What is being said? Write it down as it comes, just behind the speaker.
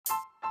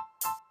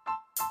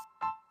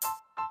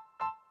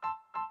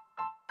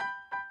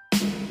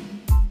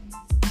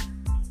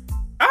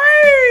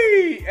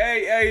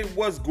Hey,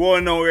 what's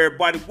going on,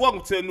 everybody?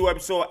 Welcome to a new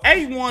episode of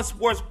A1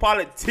 Sports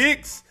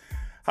Politics.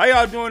 How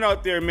y'all doing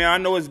out there, man? I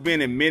know it's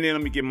been a minute.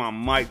 Let me get my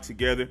mic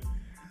together.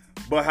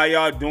 But how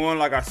y'all doing?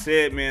 Like I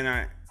said,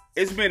 man,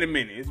 it's been a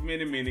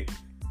minute.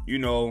 You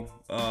know,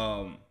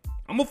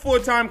 I'm a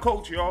full-time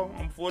coach, y'all.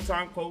 I'm a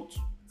full-time coach.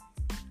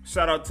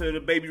 Shout out to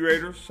the Baby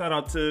Raiders. Shout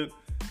out to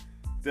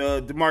the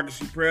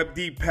Democracy Prep,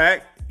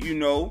 D-Pack. You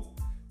know,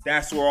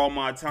 that's where all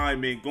my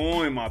time been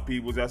going, my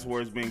peoples. That's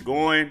where it's been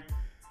going.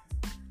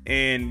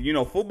 And, you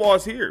know,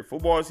 football's here.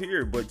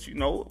 But, you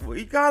know,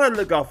 we got to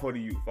look out for the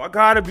youth. I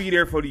got to be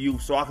there for the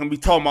youth so I can be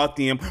talking about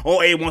them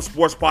on A1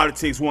 Sports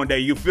Politics one day.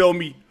 You feel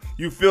me?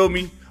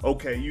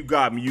 Okay, you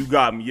got me.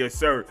 Yes,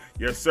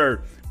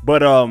 sir.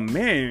 But,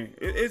 man,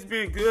 it's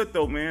been good,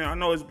 though, man. I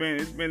know it's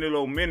been a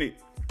little minute.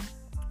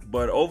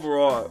 But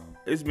overall,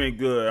 it's been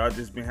good.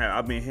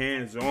 I've been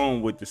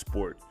hands-on with the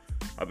sport.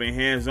 I've been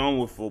hands-on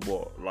with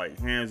football. Like,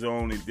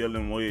 hands-on and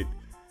dealing with,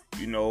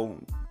 you know,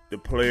 the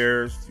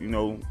players, you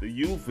know, the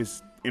youth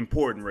is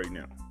important right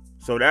now.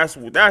 So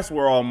that's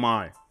where all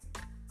my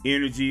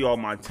energy, all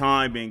my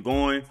time been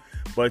going.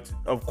 But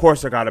of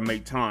course I gotta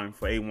make time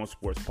for A1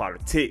 Sports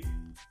Politics.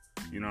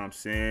 You know what I'm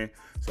saying?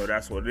 So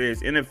that's what it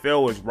is.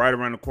 NFL is right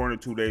around the corner,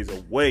 2 days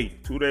away.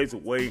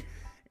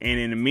 And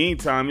in the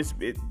meantime,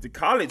 the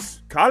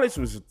college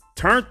was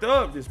turned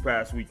up this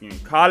past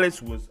weekend.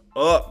 College was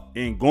up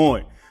and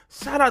going.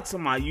 Shout out to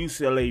my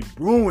UCLA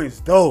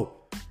Bruins though.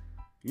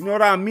 You know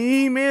what I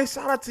mean, man?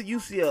 Shout out to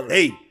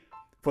UCLA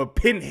for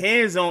putting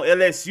hands on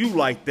LSU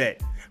like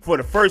that for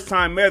the first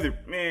time ever.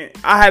 Man,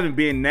 I haven't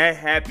been that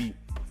happy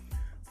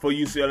for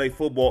UCLA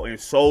football in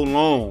so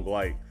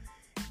long.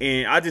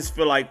 And I just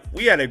feel like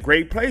we at a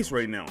great place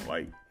right now.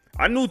 Like,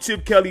 I knew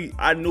Chip Kelly,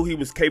 I knew he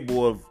was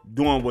capable of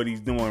doing what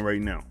he's doing right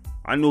now.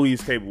 I knew he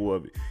was capable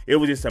of it. It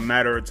was just a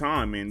matter of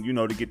time and, you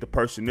know, to get the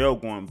personnel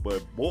going.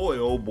 But boy,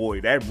 oh boy,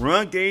 that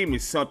run game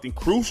is something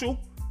crucial.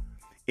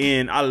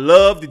 And I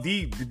love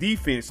the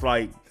defense,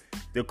 like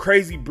the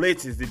crazy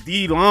blitzes. The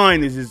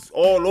D-line is just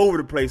all over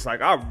the place.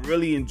 Like, I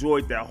really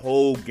enjoyed that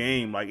whole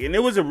game. Like, and it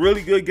was a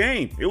really good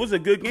game. It was a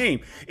good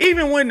game.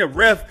 Even when the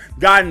ref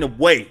got in the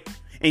way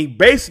and he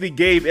basically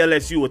gave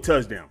LSU a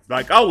touchdown.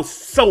 Like, I was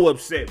so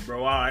upset,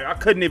 bro. I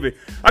couldn't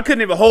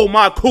even hold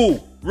my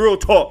cool. Real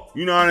talk.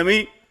 You know what I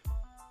mean?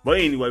 But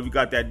anyway, we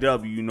got that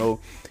W, you know.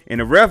 And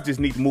the ref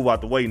just need to move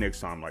out the way next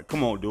time. Like,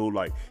 come on, dude.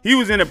 Like, he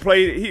was in a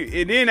play.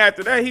 And then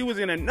after that, he was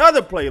in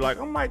another play. Like,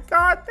 I'm like,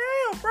 God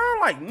damn, bro.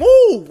 Like,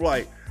 move.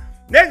 Like,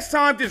 next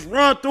time, just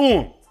run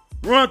through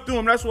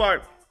him. That's why,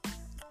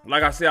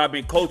 like I said, I've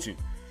been coaching.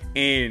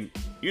 And,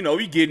 you know,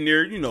 we getting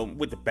there, you know,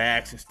 with the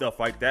backs and stuff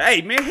like that.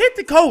 Hey, man, hit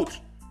the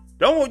coach.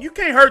 You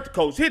can't hurt the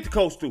coach. Hit the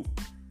coach, too.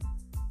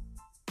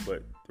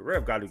 But the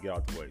ref got to get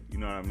out the way. You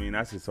know what I mean?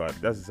 That's just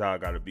how I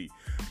got to be.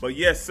 But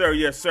yes,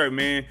 sir,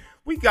 man.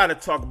 We got to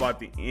talk about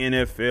the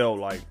NFL.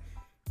 Like,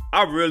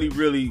 I'm really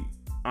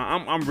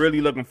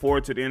looking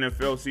forward to the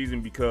NFL season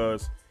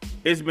because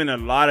it's been a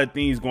lot of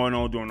things going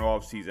on during the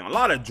offseason. A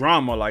lot of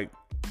drama. Like,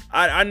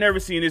 I never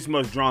seen this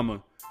much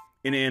drama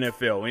in the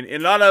NFL. And a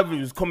lot of it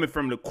was coming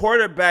from the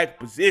quarterback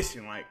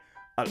position. Like,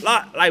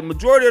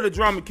 majority of the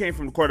drama came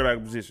from the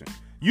quarterback position.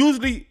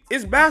 Usually,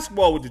 it's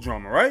basketball with the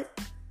drama, right?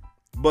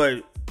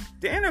 But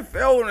the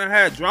NFL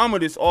had drama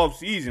this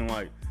offseason.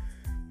 Like,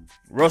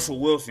 Russell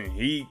Wilson,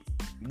 he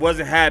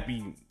wasn't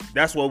happy.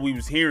 That's what we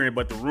was hearing,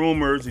 but the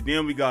rumors. And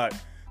then we got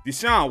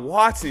Deshaun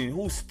Watson,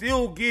 who's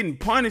still getting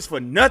punished for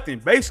nothing,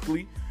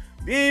 basically.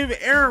 Then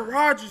Aaron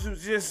Rodgers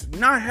was just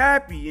not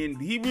happy,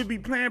 and he would be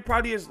playing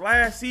probably his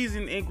last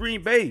season in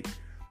Green Bay.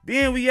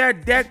 Then we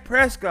had Dak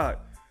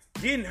Prescott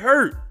getting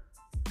hurt.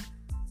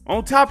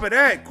 On top of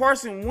that,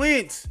 Carson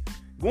Wentz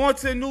going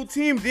to a new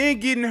team,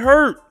 then getting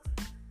hurt.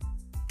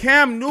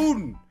 Cam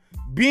Newton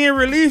being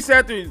released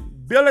after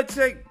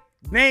Belichick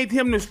named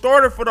him the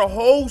starter for the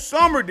whole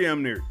summer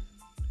damn near.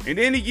 And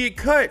then he get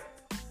cut.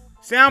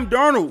 Sam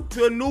Darnold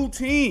to a new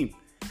team.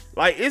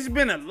 Like, it's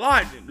been a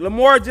lot.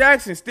 Lamar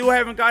Jackson still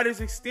haven't got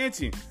his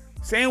extension.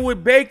 Same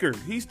with Baker.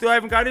 He still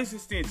haven't got his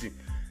extension.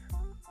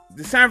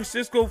 The San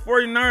Francisco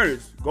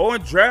 49ers go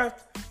and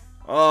draft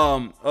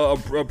a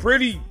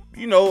pretty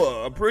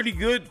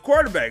good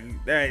quarterback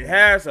that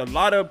has a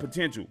lot of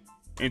potential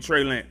in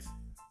Trey Lance.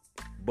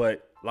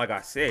 But like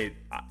I said,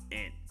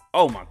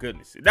 oh my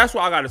goodness. That's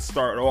why I got to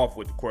start off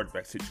with the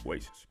quarterback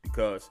situations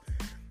because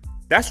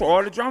that's where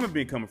all the drama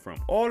been coming from.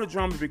 All the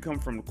drama been coming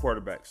from the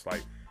quarterbacks.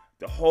 Like,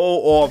 the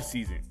whole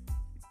offseason.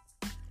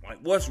 Like,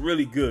 what's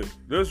really good?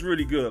 That's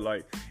really good.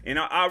 Like, and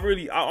I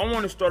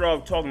want to start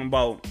off talking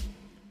about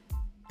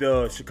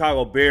the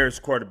Chicago Bears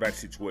quarterback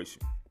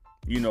situation.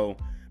 You know,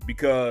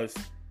 because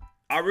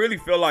I really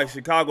feel like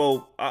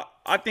Chicago,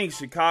 I think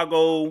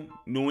Chicago,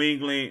 New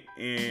England,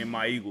 and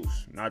my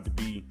Eagles, not to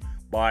be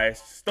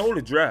biased, stole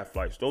the draft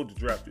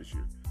this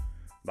year.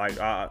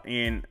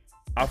 And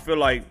I feel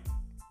like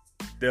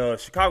the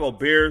Chicago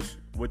Bears,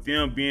 with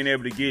them being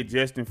able to get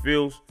Justin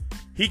Fields,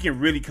 he can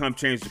really come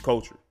change the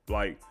culture.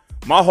 Like,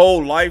 my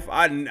whole life,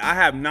 I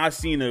have not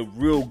seen a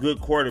real good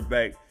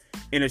quarterback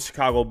in a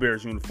Chicago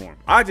Bears uniform.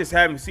 I just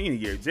haven't seen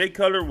it yet. Jay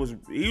Cutler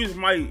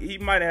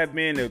might have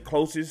been the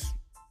closest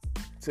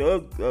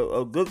to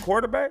a good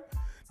quarterback,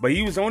 but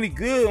he was only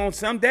good on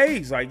some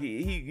days. Like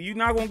you're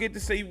not gonna get to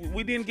say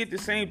we didn't get the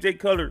same Jay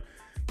Cutler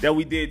that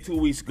we did 2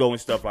 weeks ago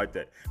and stuff like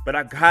that. But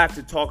I have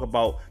to talk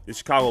about the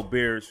Chicago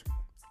Bears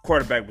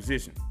quarterback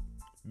position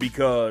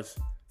because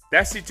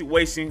that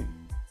situation.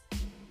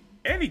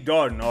 Andy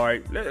Dalton, all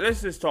right.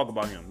 Let's just talk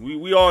about him.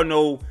 We all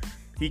know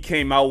he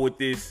came out with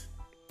this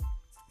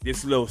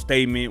little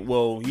statement.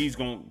 Well,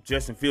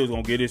 Justin Fields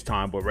gonna get his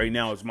time, but right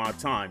now it's my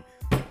time.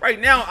 Right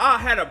now, I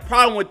had a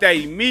problem with that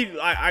immediately.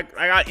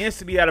 I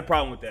instantly had a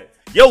problem with that.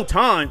 Yo,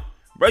 time,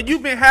 bro.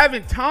 You've been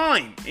having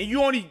time, and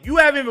you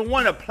haven't even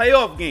won a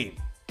playoff game.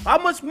 How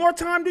much more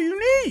time do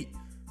you need?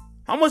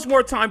 How much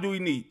more time do we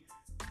need?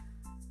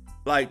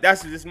 Like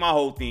that's just my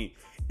whole thing,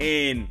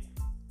 and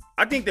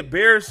I think the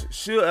Bears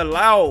should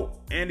allow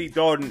Andy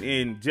Dalton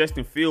and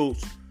Justin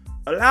Fields,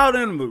 allow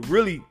them to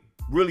really,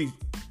 really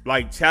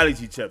like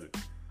challenge each other.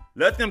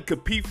 Let them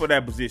compete for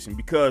that position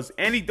because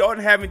Andy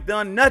Dalton haven't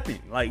done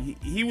nothing. Like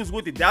he was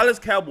with the Dallas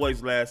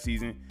Cowboys last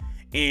season,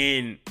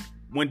 and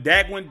when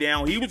Dak went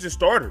down, he was a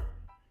starter.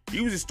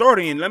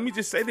 And let me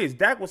just say this,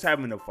 Dak was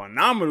having a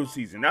phenomenal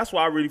season. That's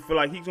why I really feel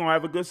like he's gonna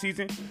have a good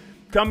season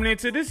coming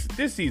into this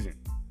season.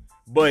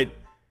 But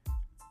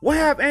what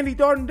have Andy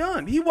Dalton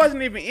done? He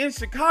wasn't even in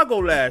Chicago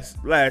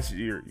last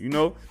year, you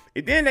know?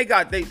 And then they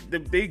got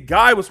the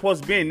guy was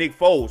supposed to be in Nick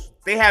Foles.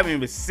 They haven't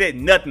even said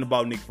nothing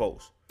about Nick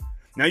Foles.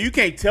 Now you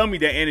can't tell me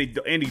that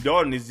Andy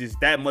Dalton is just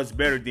that much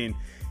better than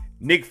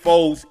Nick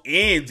Foles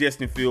and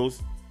Justin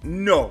Fields.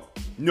 No,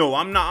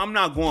 I'm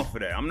not going for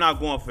that. I'm not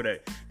going for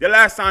that. The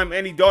last time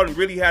Andy Dalton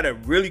really had a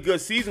really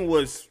good season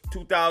was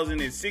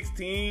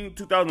 2016,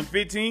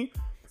 2015.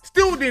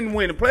 Still didn't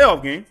win the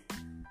playoff game.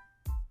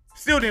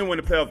 So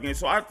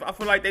I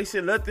feel like they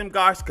should let them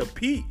guys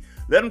compete.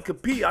 Let them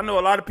compete. I know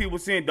a lot of people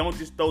saying don't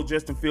just throw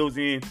Justin Fields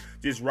in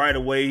just right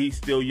away. He's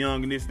still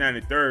young and this, that,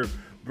 and the third.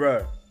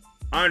 Bruh,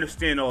 I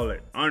understand all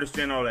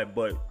that.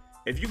 But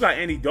if you got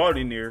Andy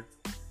Dalton in there,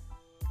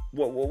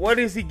 what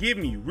is he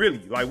giving you,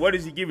 really? Like, what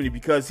is he giving you?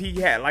 Because he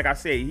had, like I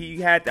said,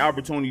 he had the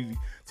opportunity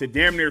to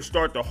damn near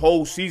start the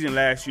whole season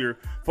last year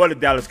for the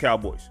Dallas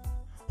Cowboys,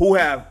 who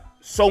have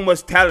so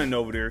much talent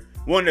over there.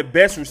 One of the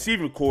best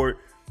receiving corps.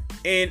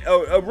 And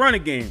a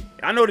running game.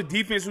 I know the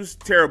defense was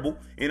terrible,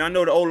 and I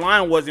know the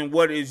O-line wasn't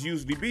what it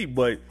usually be,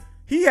 but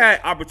he had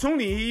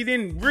opportunity. He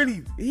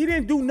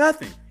didn't do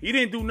nothing.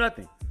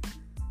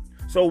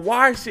 So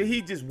why should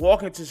he just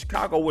walk into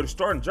Chicago with a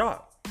starting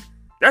job?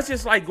 That's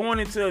just like going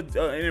into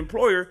an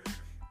employer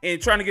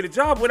and trying to get a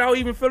job without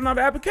even filling out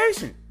the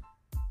application.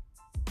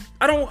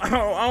 I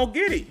don't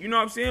get it. You know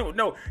what I'm saying?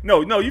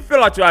 No, you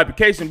fill out your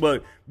application,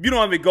 but you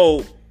don't even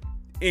go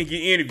and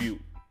get interviewed.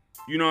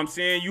 You know what I'm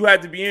saying? You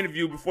have to be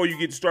interviewed before you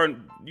get to start,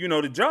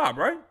 the job,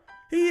 right?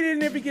 He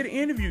didn't even get an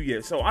interview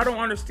yet. So I don't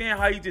understand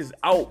how he just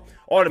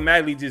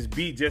automatically just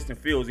beat Justin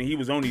Fields, and he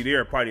was only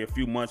there probably a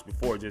few months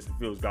before Justin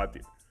Fields got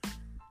there.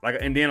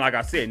 And then, like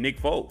I said,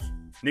 Nick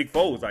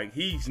Foles, like,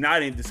 he's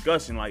not in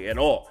discussion, like, at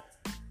all.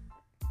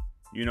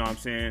 You know what I'm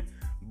saying?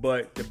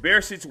 But the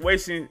Bears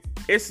situation,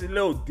 it's a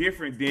little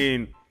different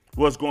than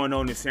what's going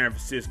on in San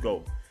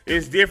Francisco.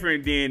 It's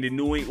different than the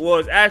New England. Well,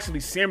 it's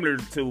actually similar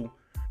to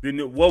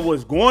what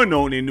was going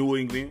on in New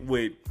England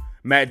with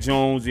Matt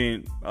Jones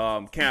and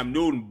Cam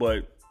Newton,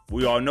 but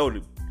we all know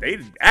that they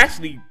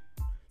actually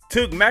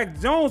took Mac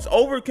Jones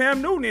over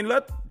Cam Newton and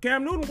let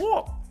Cam Newton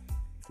walk.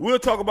 We'll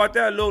talk about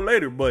that a little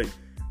later, but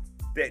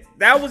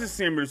that was a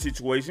similar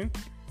situation.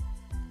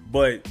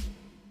 But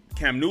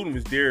Cam Newton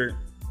was there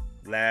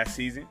last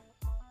season.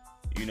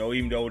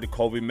 Even though the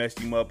COVID messed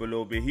him up a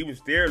little bit, he was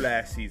there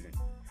last season.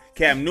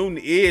 Cam Newton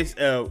is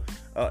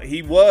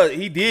he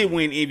did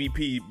win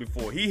MVP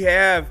before. He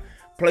have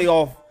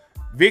playoff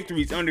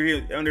victories under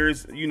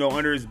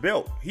his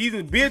belt.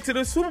 He's been to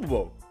the Super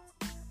Bowl.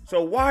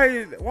 So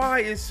why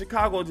is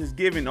Chicago just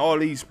giving all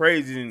these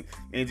praises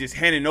and just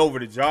handing over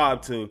the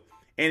job to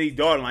Andy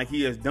Dalton like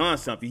he has done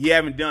something? He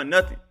haven't done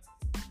nothing.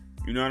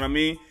 You know what I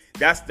mean?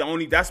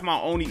 That's my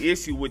only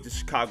issue with the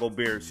Chicago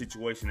Bears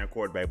situation at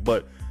quarterback.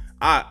 But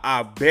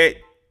I bet,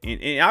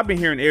 and I've been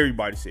hearing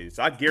everybody say this,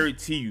 I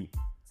guarantee you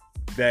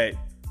that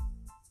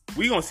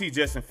we're going to see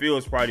Justin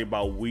Fields probably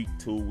about week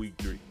 2, week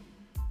 3.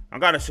 I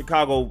got a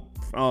Chicago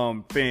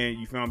fan,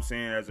 you feel what I'm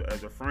saying,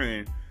 as a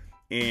friend,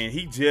 and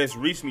he just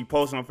recently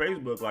posted on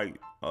Facebook, like,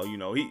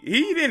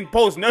 he didn't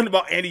post nothing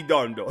about Andy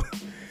Dalton, though.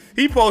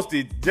 He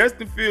posted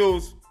Justin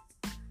Fields,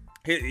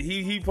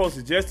 he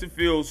posted Justin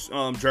Fields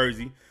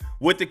jersey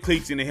with the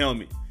cleats and the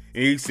helmet,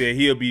 and he said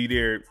he'll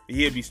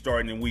be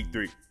starting in week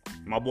 3.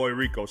 My boy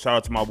Rico, shout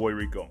out to my boy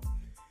Rico.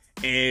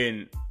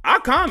 And I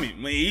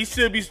comment, he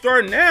should be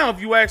starting now if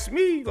you ask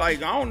me. Like,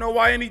 I don't know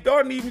why Andy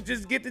Dalton even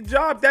just get the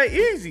job that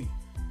easy.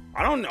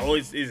 I don't know.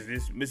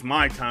 It's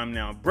my time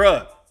now.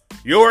 Bruh,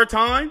 your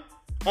time?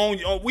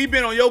 We've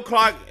been on your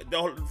clock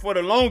for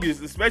the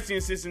longest, especially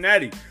in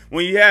Cincinnati,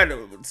 when you had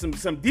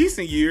some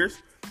decent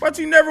years, but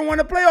you never won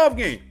a playoff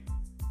game.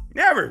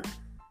 Never.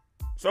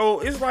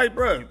 So it's like,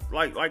 bro,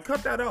 like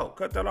cut that out.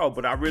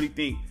 But I really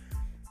think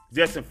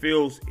Justin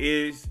Fields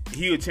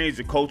he'll change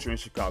the culture in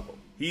Chicago.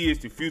 He is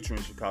the future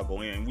in Chicago,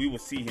 and we will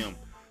see him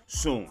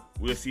soon.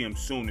 We'll see him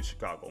soon in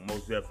Chicago,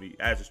 most definitely,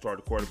 as a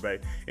starter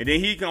quarterback. And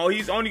then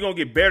he's only going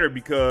to get better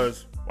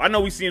because I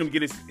know we've seen him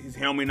get his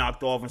helmet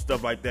knocked off and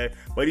stuff like that,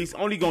 but he's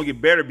only going to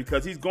get better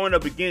because he's going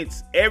up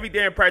against, every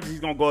day in practice, he's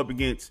going to go up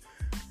against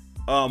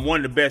one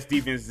of the best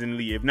defenses in the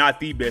league, if not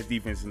the best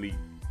defense in the league.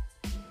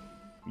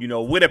 You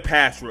know, with a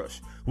pass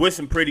rush, with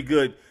some pretty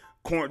good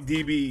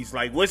DBs,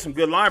 like with some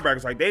good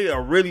linebackers. Like, they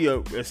are really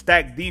a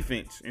stacked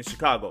defense in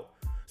Chicago.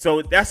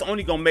 So that's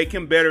only going to make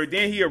him better.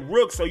 Then he a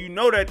rook, so you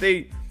know that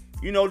the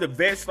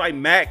vets like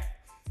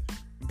Mac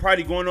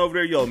probably going over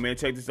there, yo, man,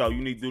 check this out.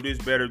 You need to do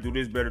this better, do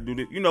this better, do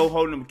this. You know,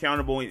 holding him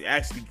accountable and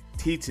actually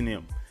teaching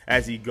him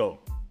as he go.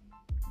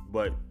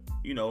 But,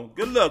 you know,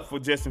 good luck for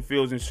Justin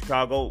Fields in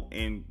Chicago.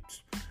 And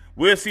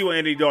we'll see what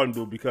Andy Dalton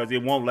do because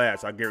it won't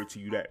last. I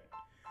guarantee you that.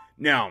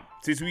 Now,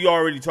 since we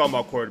already talking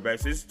about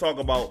quarterbacks, let's talk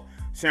about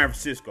San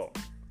Francisco.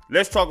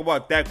 Let's talk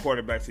about that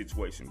quarterback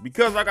situation.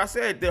 Because, like I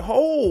said, the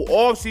whole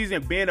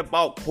offseason been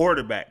about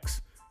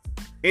quarterbacks.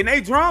 And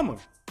they drama.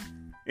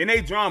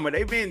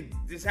 They've been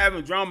just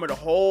having drama the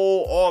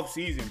whole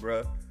offseason,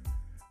 bro.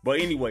 But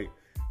anyway,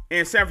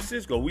 in San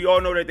Francisco, we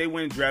all know that they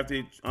went and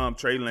drafted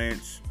Trey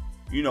Lance.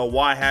 You know,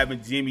 why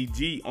having Jimmy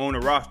G on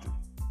the roster?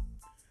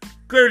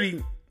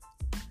 Clearly,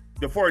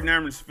 the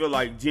 49ers feel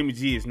like Jimmy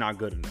G is not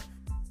good enough.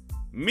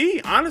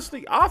 Me,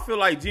 honestly, I feel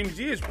like Jimmy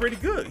G is pretty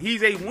good.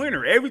 He's a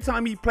winner. Every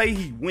time he plays,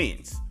 he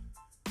wins.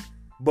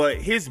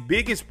 But his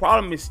biggest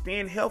problem is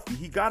staying healthy.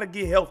 He got to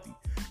get healthy.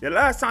 The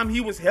last time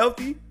Jimmy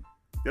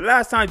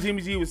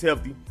G was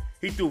healthy,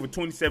 he threw for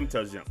 27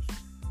 touchdowns.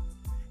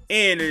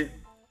 And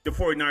the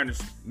 49ers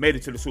made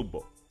it to the Super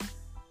Bowl.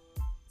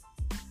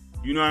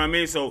 You know what I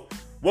mean? So,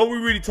 what we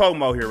really talking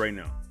about here right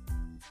now?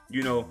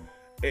 You know,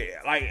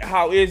 like,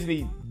 how isn't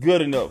he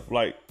good enough?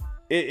 Like,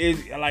 it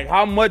is like,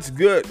 how much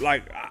good?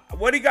 Like,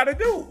 what he got to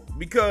do?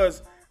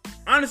 Because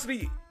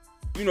honestly,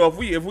 you know,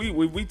 if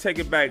we take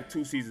it back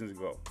 2 seasons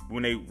ago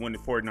when the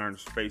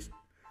 49ers faced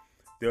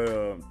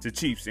the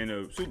Chiefs in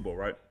the Super Bowl,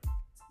 right?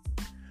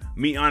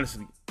 Me,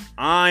 honestly,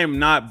 I am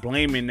not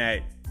blaming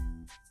that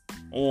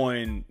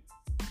on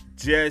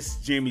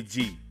just Jimmy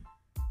G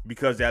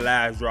because that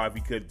last drive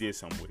he could have did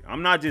something with it.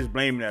 I'm not just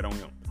blaming that on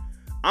him.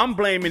 I'm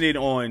blaming it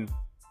on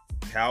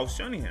Kyle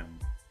Shanahan,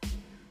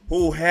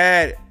 who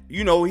had,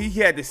 you know, he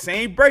had the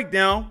same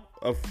breakdown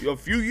a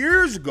few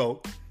years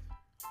ago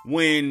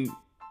when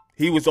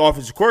he was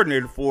offensive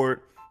coordinator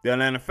for the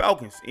Atlanta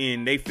Falcons,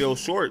 and they fell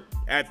short.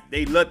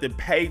 They let the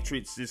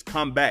Patriots just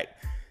come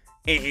back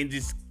and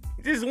just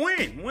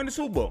win the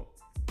Super Bowl.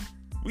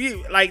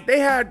 They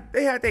had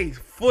their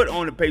foot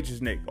on the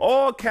Patriots' neck.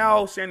 All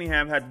Kyle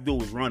Shanahan had to do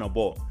was run a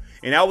ball,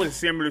 and that was a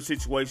similar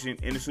situation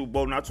in the Super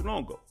Bowl not too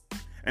long ago.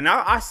 And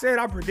I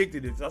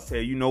predicted this. I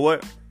said, you know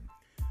what?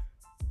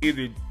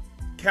 Either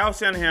Kyle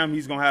Shanahan,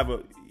 he's gonna have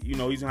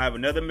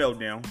another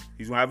meltdown.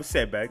 He's gonna have a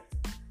setback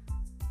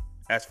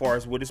as far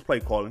as with his play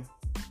calling,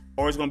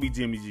 or it's gonna be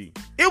Jimmy G.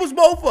 It was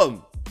both of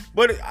them,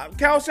 but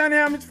Kyle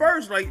Shanahan is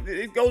first. Like,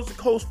 it goes to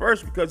Coach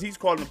first because he's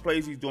calling the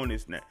plays. He's doing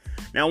this and that.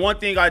 Now, one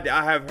thing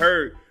I have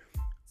heard,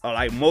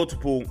 like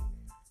multiple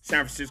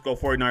San Francisco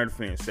 49er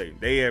fans say,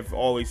 they have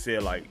always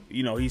said, like,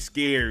 you know, he's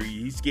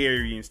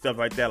scary and stuff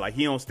like that. Like,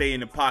 he don't stay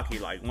in the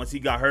pocket. Like, once he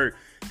got hurt,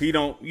 he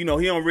don't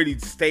really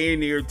stay in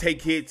there, take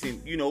hits,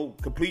 and, you know,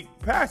 complete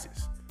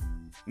passes.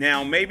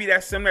 Now, maybe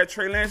that's something that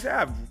Trey Lance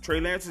have. Trey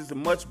Lance is a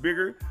much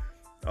bigger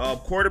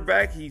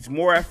quarterback. He's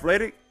more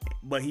athletic,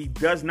 but he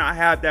does not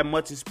have that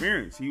much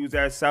experience. He was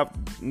at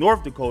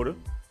North Dakota,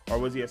 or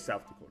was he at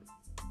South Dakota?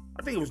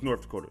 I think it was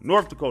North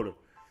Dakota.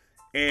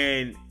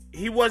 And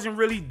he wasn't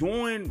really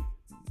doing,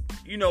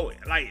 you know,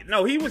 like,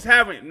 no, he was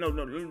having, not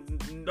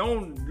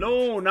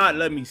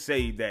let me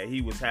say that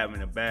he was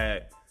having a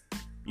bad,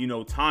 you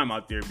know, time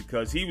out there,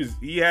 because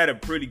he had a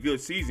pretty good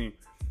season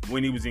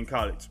when he was in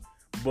college.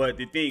 But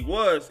the thing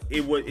was,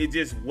 it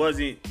just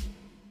wasn't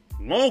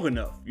long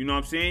enough. You know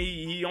what I'm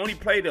saying? He only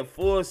played a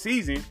full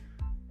season,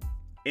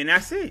 and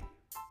that's it.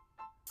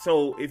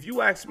 So if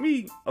you ask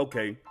me,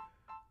 okay,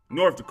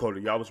 North Dakota,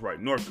 y'all was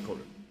right, North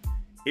Dakota.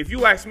 If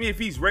you ask me if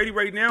he's ready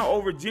right now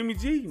over Jimmy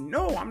G,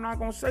 no, I'm not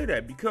gonna say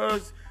that,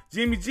 because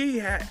Jimmy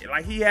G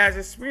he has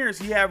experience.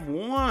 He have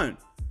won,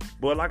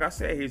 but like I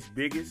said, his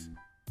biggest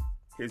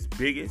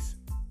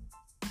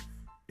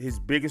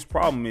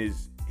problem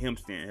is him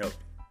staying healthy.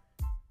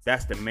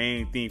 That's the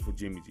main thing for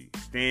Jimmy G,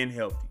 staying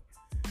healthy.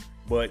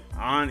 But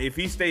if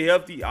he stay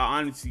healthy, I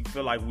honestly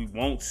feel like we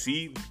won't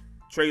see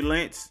Trey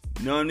Lance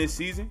none this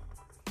season.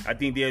 I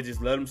think they'll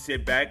just let him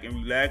sit back and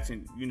relax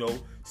and, you know,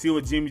 see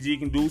what Jimmy G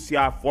can do, see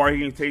how far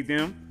he can take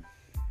them.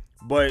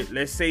 But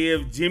let's say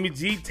if Jimmy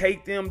G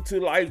take them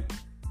to, like,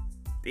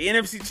 the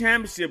NFC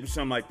Championship or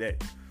something like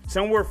that,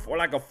 somewhere for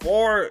like a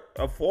far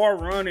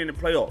run in the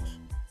playoffs,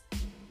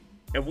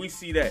 if we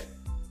see that,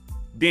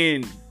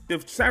 then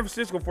the San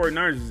Francisco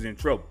 49ers is in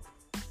trouble.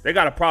 They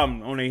got a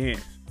problem on their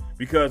hands,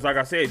 Because, like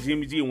I said,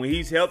 Jimmy G, when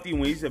he's healthy,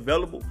 when he's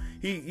available,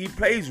 he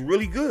plays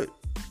really good.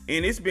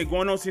 And it's been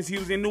going on since he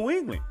was in New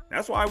England.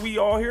 That's why we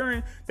all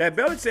hearing that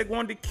Belichick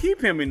wanted to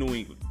keep him in New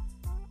England.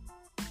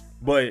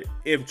 But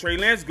if Trey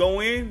Lance go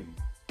in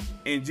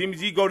and Jimmy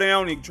G go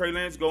down and Trey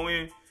Lance go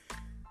in,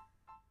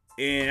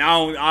 and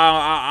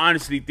I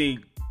honestly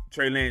think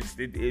Trey Lance,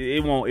 they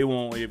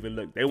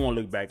won't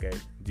look back at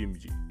Jimmy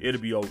G.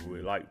 It'll be over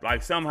with.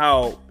 Like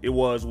somehow it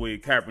was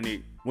with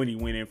Kaepernick when he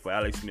went in for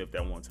Alex Smith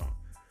that one time.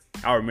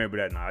 I remember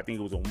that night. I think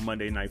it was on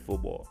Monday Night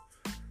Football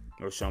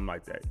or something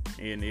like that.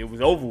 And it was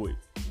over with,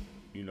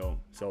 you know.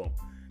 So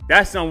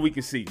that's something we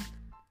can see.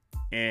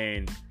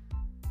 And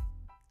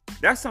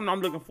that's something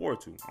I'm looking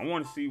forward to. I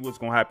want to see what's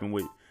going to happen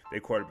with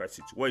their quarterback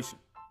situation.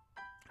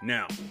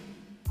 Now,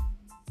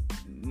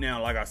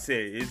 like I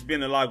said, it's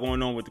been a lot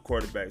going on with the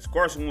quarterbacks.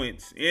 Carson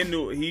Wentz,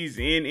 he's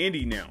in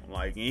Indy now.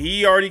 And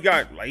he already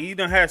he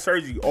done had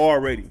surgery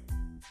already.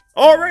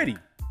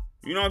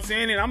 You know what I'm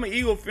saying? And I'm an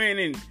Eagle fan,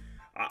 and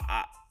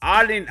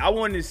I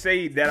wanted to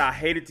say that I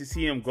hated to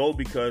see him go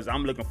because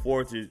I'm looking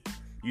forward to,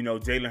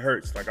 Jalen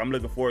Hurts. I'm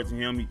looking forward to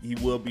him. He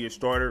will be a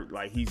starter.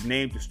 He's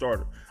named the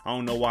starter. I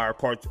don't know why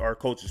our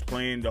coach is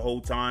playing the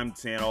whole time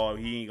saying, oh,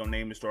 he ain't going to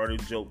name the starter.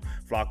 Joe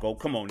Flacco,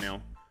 come on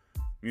now.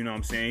 You know what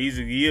I'm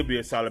saying? He'll be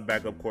a solid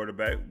backup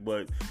quarterback.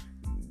 But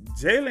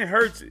Jalen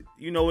Hurts,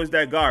 is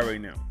that guy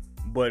right now.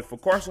 But for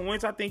Carson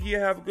Wentz, I think he'll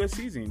have a good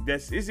season.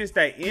 It's just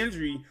that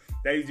injury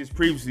that he just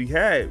previously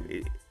had.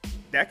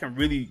 That can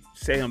really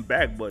set him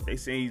back. But they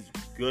say he's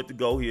good to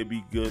go. He'll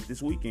be good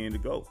this weekend to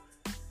go.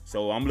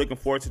 So I'm looking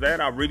forward to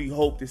that. I really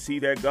hope to see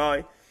that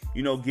guy,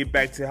 get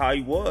back to how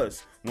he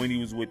was when he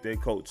was with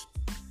that coach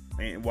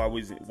and while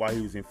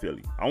he was in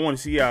Philly. I want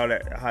to see how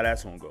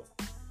that's going to go.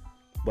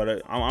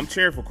 But I'm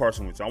cheering for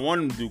Carson Wentz. I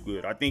want him to do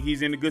good. I think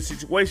he's in a good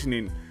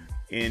situation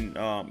in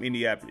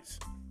Indianapolis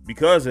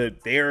because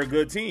they're a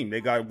good team.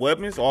 They got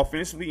weapons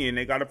offensively, and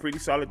they got a pretty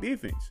solid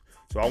defense.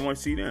 So I want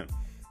to see them.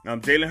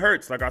 Jalen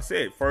Hurts, like I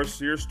said,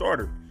 first-year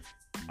starter.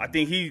 I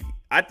think he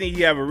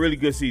have a really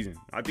good season.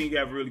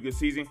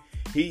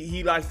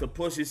 He likes to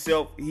push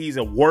himself. He's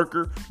a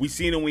worker. We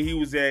seen him when he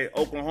was at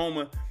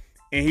Oklahoma,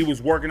 and he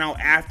was working out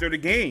after the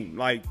game.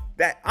 Like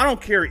that, I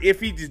don't care if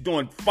he's just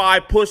doing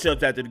 5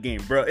 push-ups after the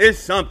game, bro. It's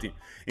something.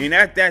 And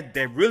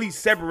that really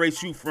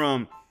separates you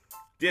from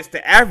just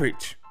the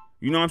average.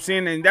 You know what I'm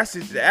saying? And that's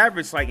just the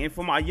average. And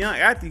for my young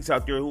athletes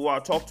out there who I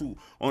talk to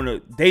on a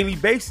daily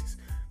basis,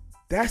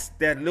 that's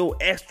that little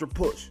extra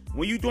push.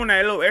 When you're doing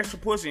that little extra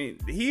push, and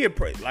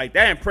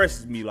that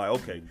impresses me.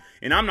 Okay.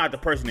 And I'm not the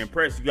person to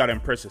impress. You got to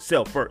impress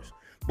yourself first.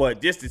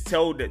 But just to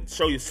show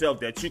yourself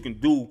that you can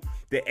do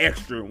the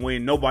extra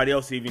when nobody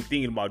else is even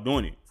thinking about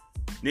doing it.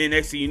 Then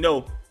next thing you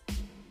know,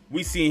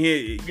 we seen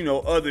his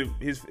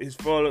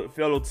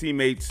fellow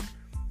teammates.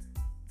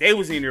 They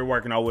was in there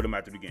working out with him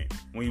after the game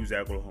when he was at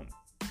Oklahoma.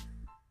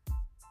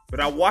 But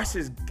I watched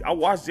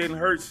Jalen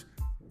Hurts.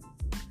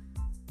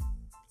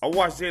 I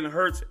watched Jalen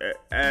Hurts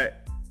I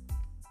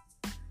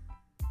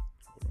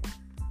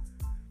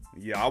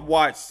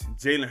watched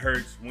Jalen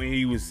Hurts when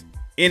he was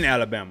in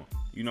Alabama.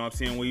 You know what I'm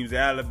saying? When he was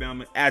at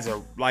Alabama as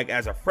a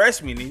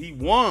freshman, and he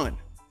won.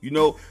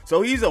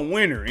 So he's a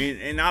winner,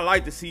 and I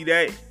like to see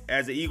that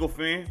as an Eagle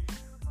fan.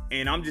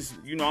 And I'm just,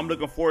 I'm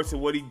looking forward to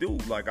what he do.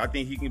 I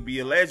think he can be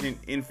a legend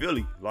in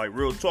Philly.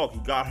 Real talk, he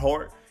got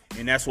heart,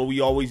 and that's what we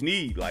always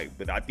need.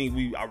 But I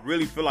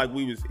really feel like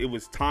it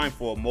was time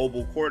for a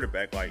mobile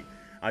quarterback like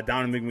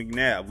Donovan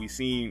McNabb. We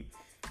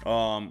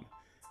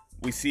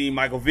seen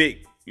Michael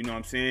Vick. You know what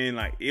I'm saying?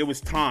 It was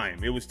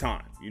time.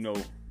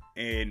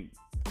 And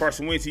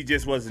Carson Wentz, he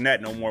just wasn't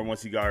that no more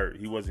once he got hurt.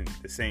 He wasn't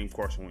the same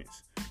Carson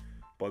Wentz.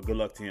 But good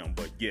luck to him.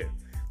 But yeah,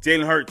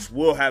 Jalen Hurts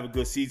will have a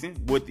good season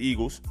with the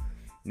Eagles.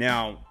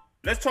 Now,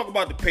 let's talk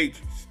about the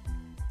Patriots,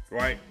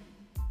 right?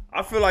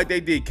 I feel like they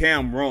did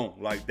Cam wrong.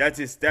 That's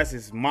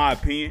just my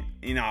opinion.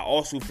 And I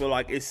also feel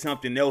like it's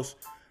something else.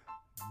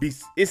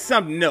 It's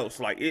something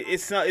else.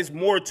 It's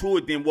more to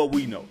it than what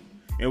we know.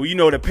 And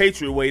the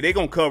Patriot way, they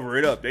going to cover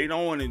it up. They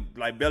don't want to,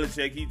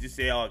 Belichick, he just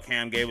say, oh,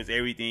 Cam gave us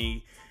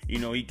everything. He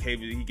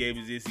gave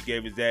us this, he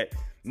gave us that.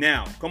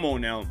 Now, come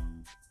on now.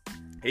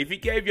 If he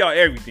gave y'all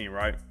everything,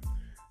 right?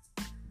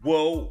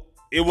 Well,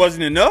 it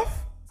wasn't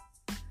enough.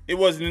 It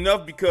wasn't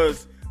enough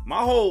because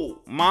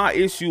my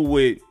issue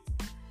with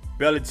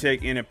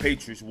Belichick and the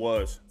Patriots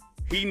was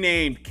he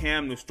named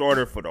Cam the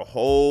starter for the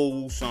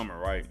whole summer,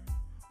 right?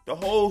 The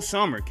whole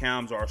summer,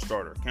 Cam's our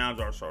starter.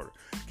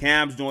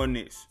 Cam's doing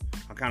this.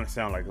 I kind of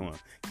sound like him.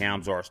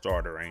 Cam's our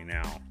starter right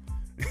now.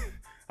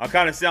 I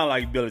kind of sound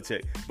like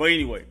Belichick. But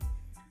anyway,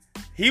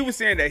 he was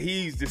saying that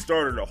he's the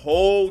starter the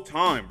whole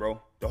time,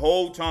 bro. The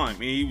whole time.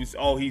 And he's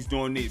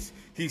doing this.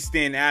 He's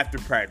staying after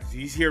practice.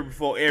 He's here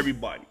before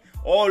everybody.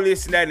 All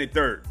this and that and the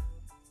third.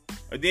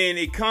 And then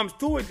it comes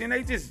to it, then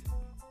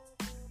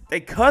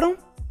they cut him.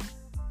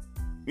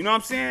 You know what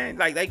I'm saying?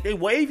 They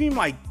wave him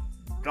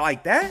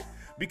like that.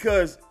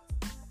 Because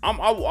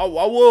I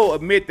will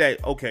admit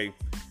that, okay,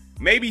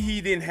 maybe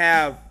he didn't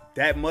have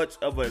that much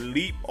of a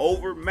leap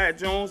over Matt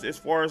Jones as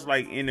far as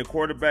in the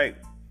quarterback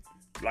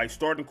like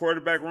starting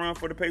quarterback run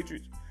for the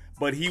Patriots,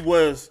 but he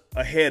was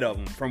ahead of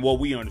them from what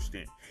we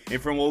understand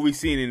and from what we've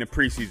seen in the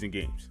preseason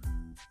games.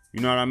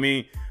 You know what I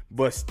mean?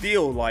 But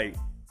still, like,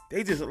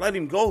 they just let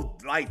him go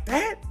like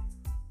that.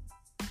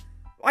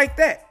 Like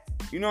that.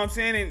 You know what I'm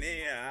saying?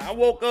 And I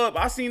woke up,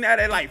 I seen that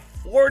at like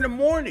 4 in the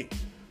morning.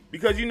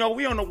 Because, you know,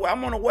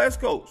 I'm on the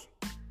West Coast.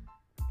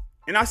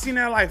 And I seen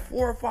that at like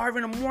 4 or 5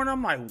 in the morning.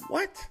 I'm like,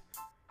 what?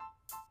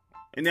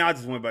 And then I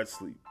just went back to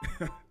sleep.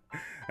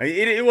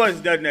 It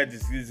wasn't nothing that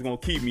just going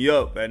to keep me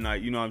up at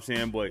night, you know what I'm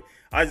saying? But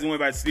I just went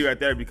back to sleep right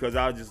there because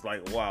I was just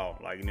like, wow.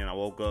 Like, and then I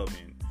woke up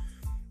and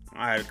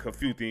I had a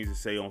few things to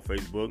say on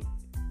Facebook.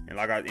 And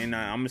I'm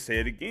going to say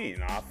it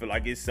again. I feel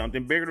like it's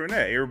something bigger than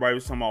that. Everybody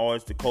was talking about, oh,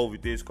 it's the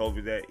COVID this,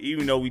 COVID that.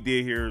 Even though we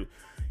did hear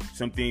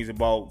some things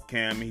about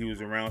Cam and he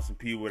was around some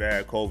people that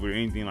had COVID or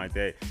anything like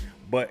that.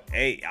 But,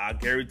 hey, I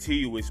guarantee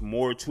you it's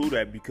more to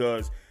that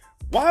because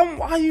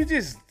why you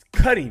just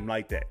cut him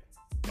like that?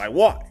 Like,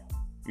 why?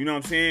 You know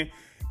what I'm saying?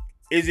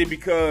 Is it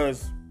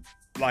because,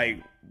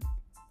 like,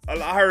 I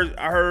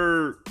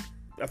heard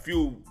a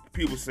few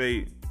people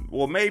say,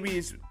 well, maybe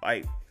it's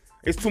like,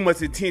 it's too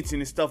much attention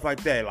and stuff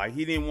like that. Like,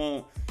 he didn't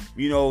want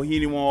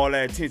all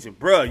that attention.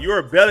 Bruh, you're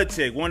a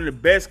Belichick, one of the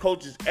best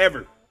coaches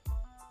ever.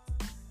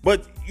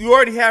 But you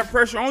already have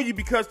pressure on you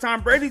because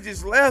Tom Brady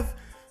just left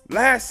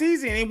last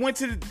season and went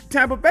to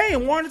Tampa Bay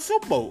and won the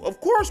Super Bowl. Of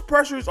course,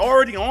 pressure is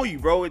already on you,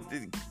 bro.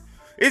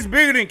 It's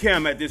bigger than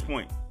Cam at this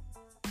point.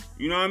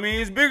 You know what I mean?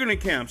 It's bigger than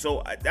Cam.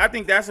 So I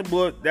think that's some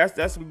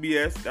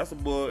BS. That's a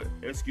bull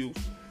excuse.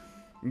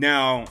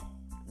 Now,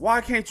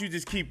 why can't you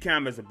just keep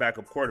Cam as a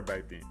backup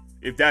quarterback then?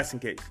 If that's the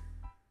case,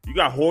 you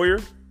got Hoyer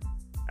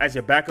as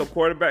your backup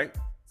quarterback.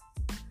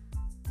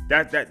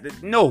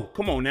 No,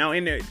 come on now.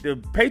 And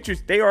the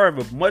Patriots, they are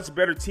a much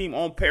better team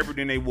on paper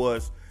than they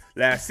was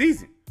last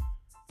season.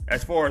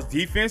 As far as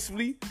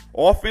defensively,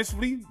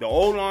 offensively, the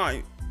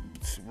O-line,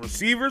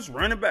 receivers,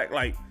 running back,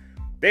 like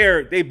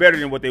they better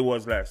than what they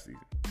was last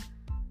season.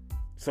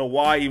 So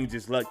why even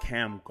just let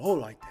Cam go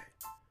like that?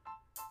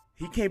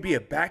 He can't be a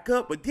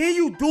backup, but then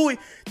you do it.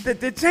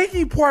 The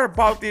taking part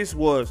about this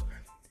was,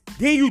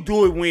 then you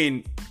do it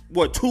when,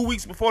 2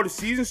 weeks before the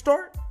season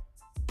start?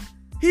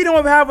 He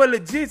don't have a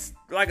legit,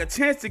 like, a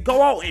chance to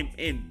go out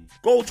and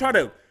go try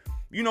to,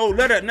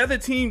 let another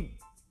team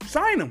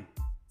sign him.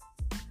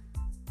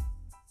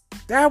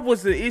 That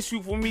was the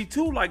issue for me,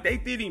 too. Like, they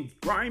did him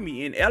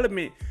grimy. And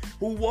Element,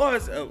 who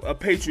was a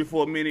Patriot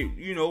for a minute,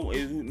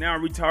 is now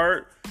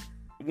retired,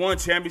 won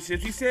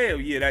championships. He said,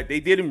 that they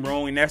did him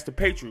wrong, and that's the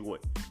Patriot way.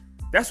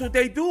 That's what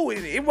they do.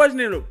 It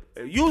wasn't,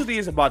 usually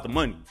it's about the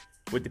money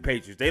with the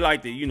Patriots. They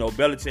like to,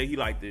 Belichick, he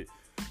liked to,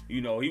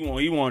 he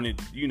wanted,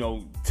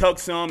 tuck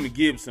some and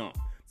give some.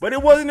 But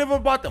it wasn't even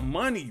about the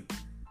money.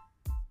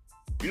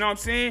 You know what I'm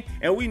saying?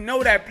 And we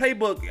know that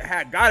playbook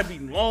had got to be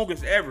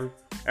longest ever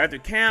after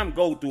Cam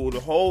go through the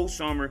whole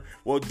summer.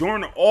 Well,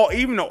 during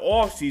even the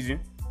off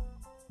season,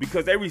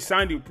 because they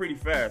re-signed him pretty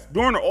fast.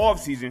 During the off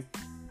season,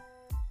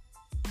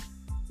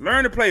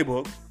 learn the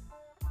playbook,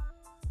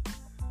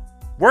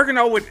 working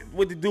out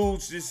with the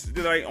dudes just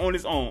like on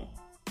his own,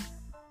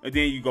 and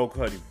then you go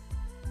cut him.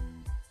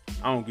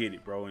 I don't get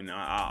it, bro. And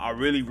I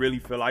really, really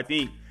feel, I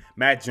think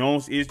Matt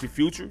Jones is the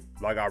future.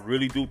 Like, I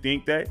really do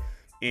think that.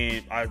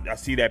 And I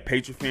see that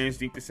Patriot fans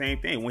think the same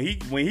thing.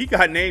 When he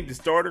got named the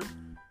starter,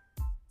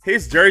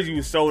 his jersey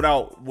was sold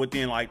out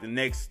within like the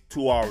next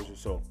 2 hours or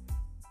so.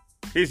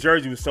 His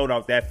jersey was sold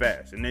out that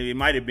fast. And it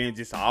might have been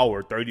just an hour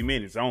or 30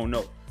 minutes. I don't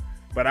know.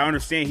 But I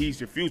understand he's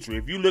the future.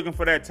 If you're looking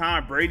for that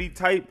Tom Brady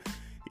type,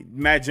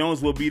 Matt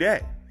Jones will be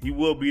that. He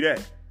will be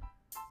that.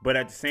 But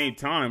at the same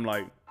time,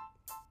 like,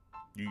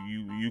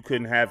 you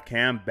couldn't have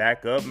Cam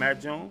back up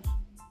Matt Jones.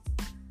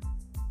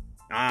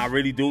 I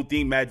really do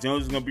think Matt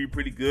Jones is going to be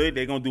pretty good.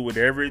 They're going to do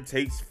whatever it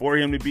takes for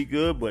him to be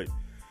good, but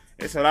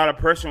it's a lot of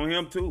pressure on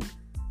him too.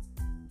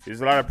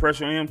 There's a lot of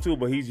pressure on him too,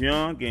 but he's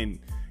young and,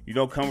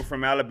 coming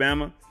from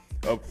Alabama,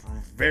 a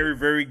very,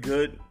 very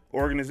good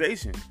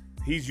organization.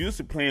 He's used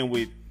to playing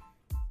with,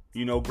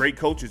 great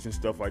coaches and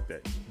stuff like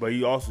that, but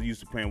he also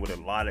used to playing with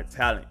a lot of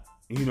talent.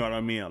 You know what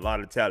I mean? A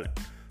lot of talent.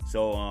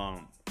 So,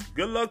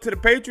 good luck to the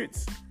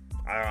Patriots.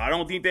 I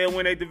don't think they'll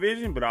win a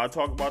division, but I'll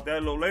talk about that a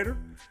little later.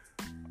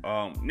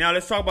 Now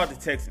let's talk about the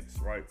Texans,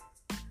 right?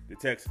 The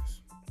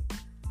Texans.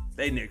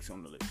 They next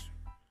on the list.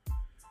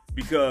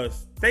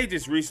 Because they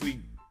just recently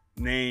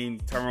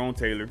named Tyrone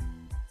Taylor,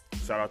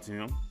 shout out to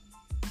him,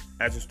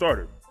 as a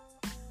starter.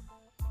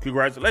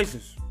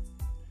 Congratulations.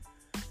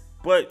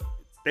 But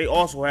they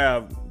also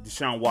have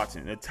Deshaun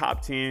Watson, the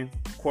top 10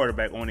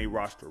 quarterback on their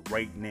roster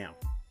right now.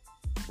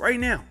 Right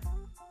now.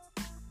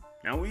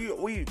 Now,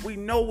 we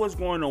know what's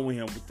going on with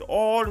him. With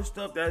all the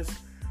stuff that's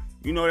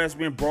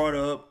been brought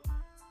up.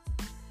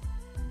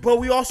 But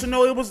we also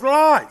know it was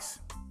lies.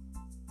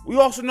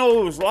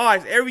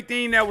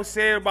 Everything that was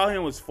said about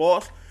him was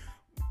false.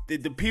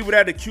 The people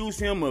that accused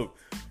him of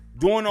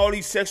doing all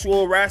these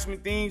sexual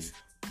harassment things,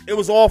 it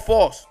was all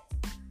false.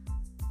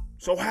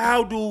 So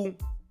how do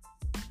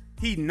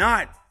he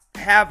not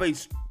have a,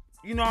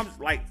 I'm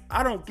like,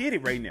 I don't get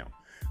it right now.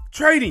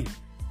 Trading.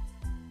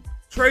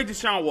 Trade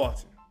Deshaun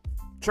Watson.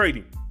 Trade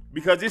him.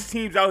 Because there's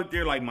teams out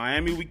there like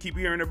Miami we keep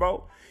hearing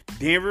about.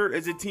 Denver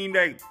is a team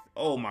that,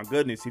 oh my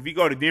goodness, if he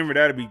go to Denver,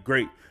 that'd be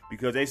great.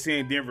 Because they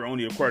saying Denver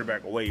only a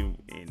quarterback away,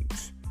 and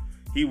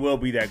he will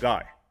be that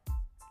guy.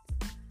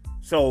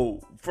 So,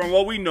 from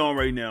what we know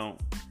right now,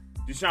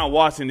 Deshaun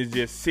Watson is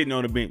just sitting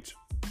on the bench,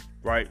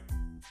 right?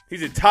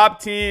 He's a top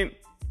 10,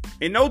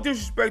 and no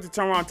disrespect to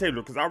Tyrod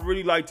Taylor, because I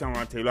really like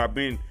Tyrod Taylor. I've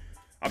been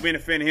a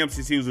fan of him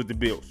since he was with the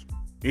Bills.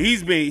 And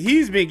he's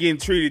been getting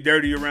treated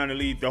dirty around the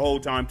league the whole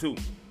time too.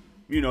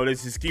 You know,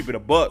 let's just keep it a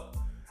buck.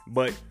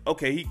 But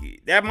okay,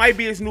 that might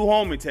be his new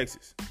home in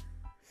Texas.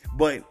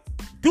 But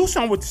do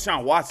something with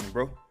Deshaun Watson,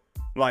 bro.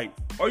 Like,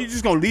 are you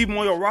just gonna leave him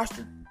on your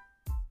roster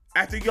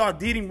after y'all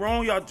did him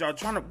wrong? Y'all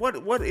trying to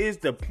what is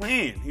the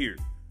plan here?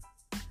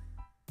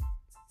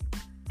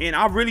 And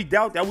I really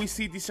doubt that we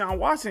see Deshaun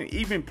Watson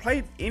even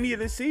play any of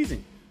this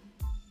season.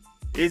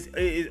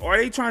 Are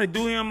they trying to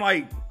do him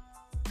like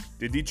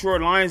the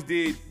Detroit Lions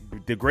did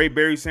the great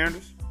Barry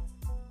Sanders,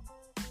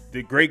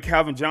 the great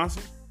Calvin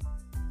Johnson?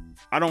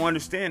 I don't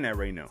understand that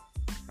right now.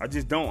 I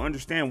just don't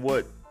understand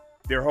what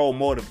their whole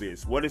motive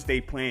is. What is they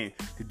plan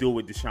to do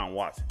with Deshaun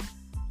Watson?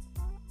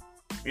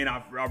 And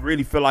I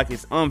really feel like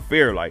it's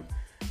unfair. Like,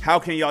 how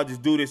can y'all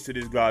just do this to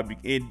this guy?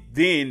 And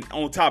then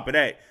on top of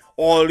that,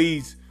 all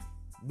these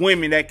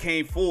women that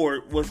came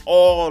forward was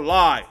all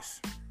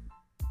lies.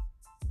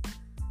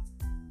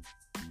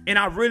 And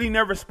I really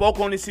never spoke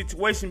on this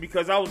situation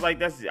because I was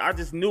like, I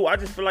just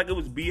feel like it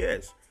was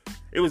BS.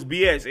 It was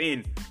BS.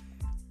 And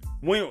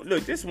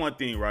look, this is one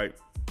thing, right?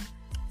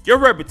 Your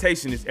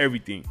reputation is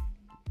everything.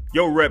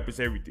 Your rep is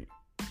everything.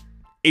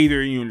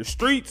 Either you in the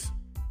streets,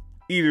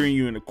 either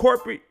you in the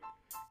corporate,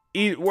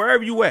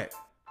 wherever you at.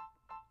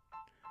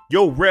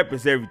 Your rep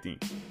is everything.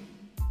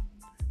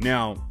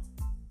 Now,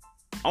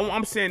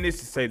 I'm saying this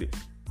to say this.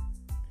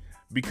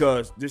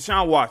 Because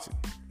Deshaun Watson,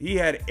 he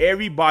had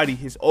everybody,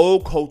 his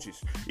old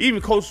coaches,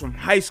 even coaches from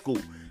high school,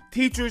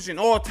 teachers and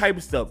all type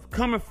of stuff,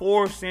 coming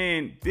forward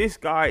saying this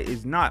guy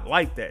is not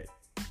like that.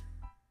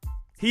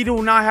 He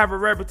do not have a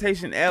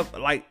reputation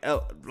like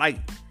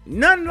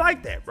nothing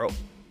like that, bro.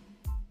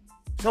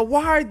 So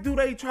why do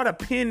they try to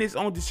pin this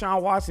on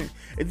Deshaun Watson?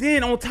 And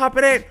then on top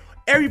of that,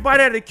 everybody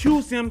that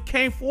accused him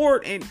came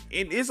forward and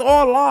it's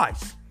all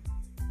lies.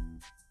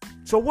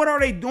 So what are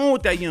they doing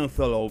with that young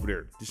fella over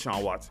there,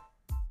 Deshaun Watson?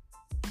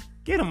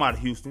 Get him out of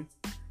Houston.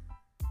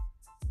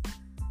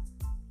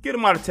 Get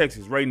him out of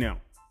Texas right now.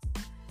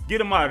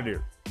 Get him out of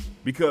there.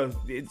 Because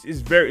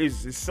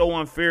it's so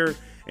unfair,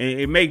 and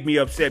it makes me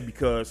upset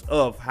because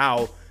of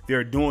how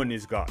they're doing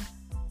this guy.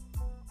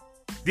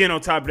 Then on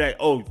top of that,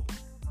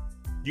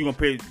 you gonna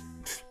pay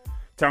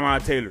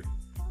Tyrod Taylor.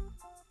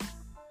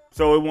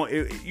 So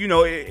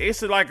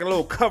it's like a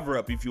little cover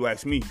up, if you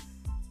ask me.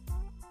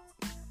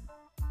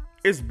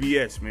 It's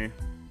BS, man.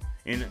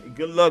 And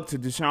good luck to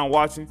Deshaun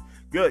Watson.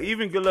 Good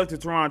luck to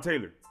Tyron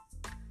Taylor.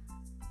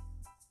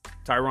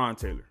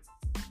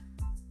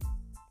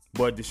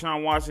 But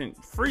Deshaun Watson,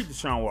 free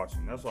Deshaun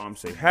Watson. That's all I'm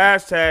saying.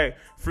 Hashtag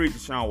free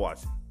Deshaun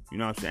Watson. You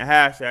know what I'm saying?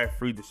 Hashtag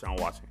free Deshaun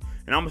Watson.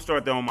 And I'm going to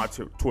start that on my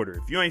Twitter.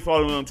 If you ain't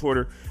following me on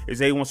Twitter,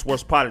 it's A1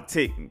 Sports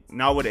Politic.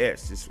 Not with an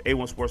S. It's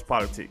A1 Sports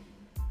Politic.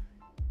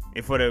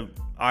 And for the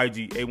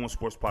IG, A1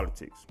 Sports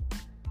Politics.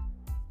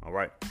 All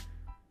right.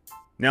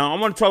 Now, I'm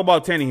going to talk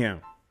about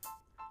Tannehill.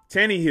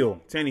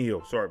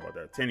 Sorry about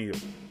that. Tannehill.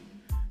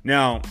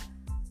 Now,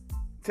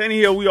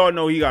 Tannehill, we all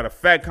know he got a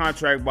fat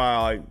contract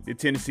by the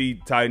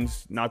Tennessee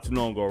Titans not too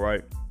long ago,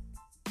 right?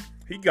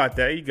 He got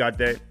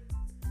that.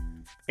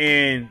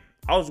 And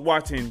I was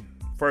watching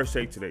First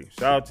Take today.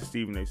 Shout out to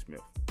Stephen A.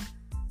 Smith.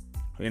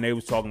 And they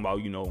was talking about,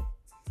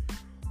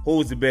 who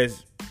was the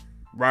best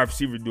wide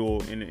receiver duo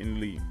in the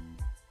league.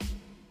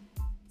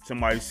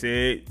 Somebody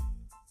said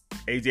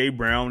A.J.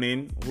 Brown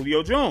and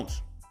Julio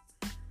Jones.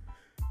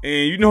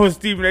 And what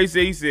Stephen A.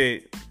 said? He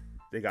said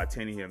they got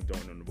Tannehill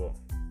throwing them the ball.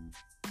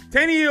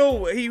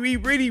 Tannehill, he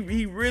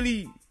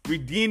really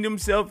redeemed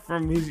himself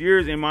from his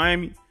years in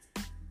Miami.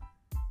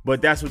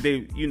 But that's what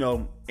they,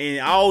 and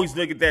I always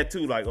look at that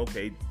too. Like,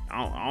 okay,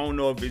 I don't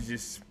know if it's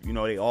just,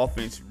 their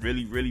offense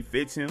really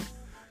fits him.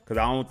 Because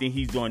I don't think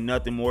he's doing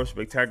nothing more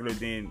spectacular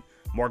than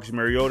Marcus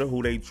Mariota,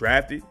 who they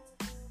drafted.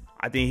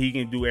 I think he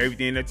can do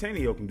everything that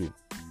Tannehill can do.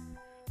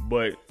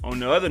 But on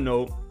the other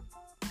note,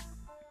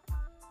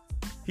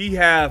 he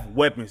have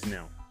weapons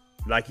now.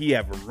 Like, he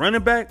have a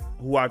running back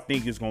who I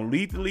think is going to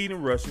lead the lead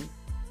in rushing,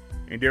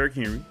 and Derrick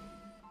Henry.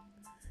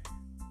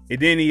 And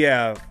then he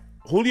have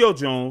Julio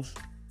Jones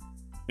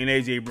and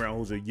A.J. Brown,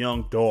 who's a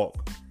young dog.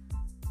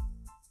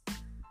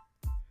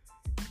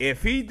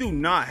 If he do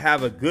not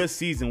have a good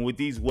season with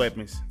these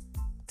weapons,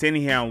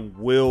 Tannehill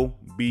will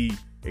be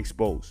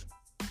exposed.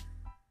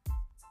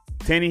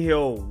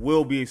 Tannehill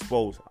will be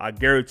exposed. I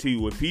guarantee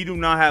you. If he do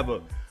not have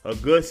a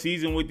good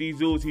season with these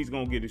dudes, he's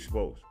going to get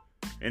exposed.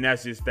 And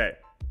that's just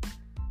that.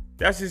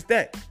 That's just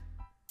that.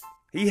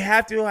 He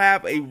have to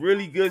have a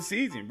really good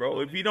season, bro.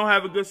 If he don't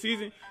have a good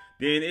season,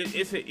 then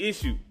it's an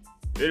issue.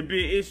 It'll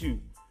be an issue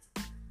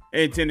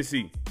in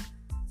Tennessee.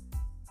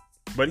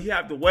 But he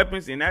have the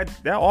weapons, and that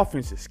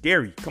offense is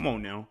scary. Come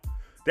on now.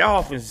 That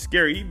offense is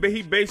scary.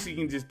 He basically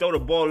can just throw the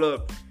ball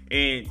up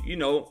and,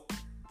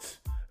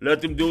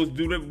 let them do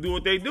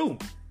what they do.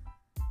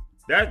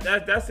 That's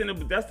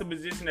the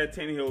position that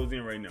Tannehill is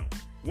in right now,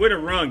 with a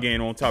run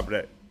game on top of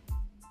that.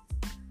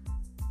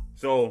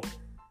 So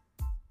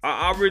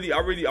I'm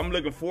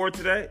looking forward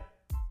to that.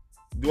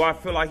 Do I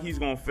feel like he's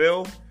gonna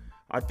fail?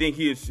 I think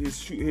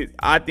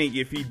I think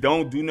if he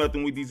don't do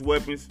nothing with these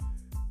weapons,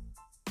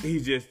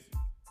 his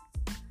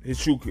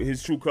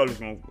true colors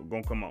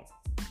gonna come out.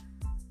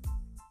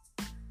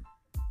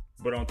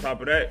 But on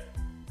top of that,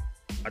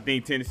 I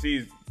think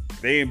Tennessee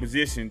they in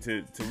position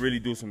to really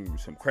do some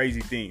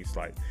crazy things.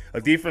 Like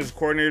a defensive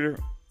coordinator,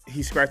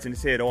 he's scratching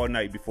his head all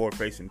night before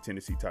facing the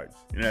Tennessee Titans,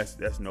 and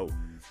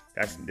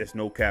that's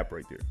no cap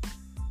right there,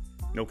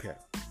 no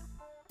cap.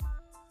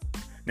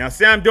 Now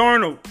Sam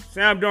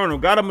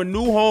Darnold got him a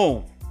new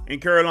home in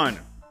Carolina.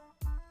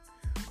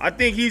 I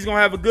think he's gonna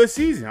have a good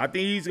season. I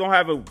think he's gonna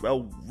have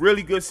a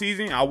really good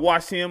season. I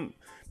watched him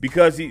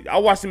I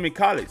watched him in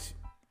college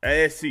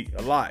at SC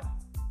a lot.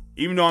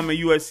 Even though I'm a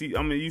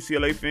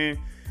UCLA fan,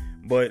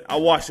 but I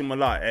watched him a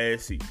lot at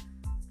SC.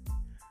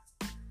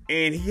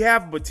 And he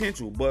have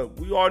potential, but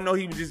we all know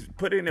he was just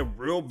put in a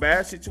real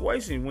bad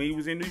situation when he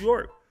was in New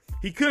York.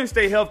 He couldn't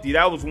stay healthy.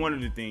 That was one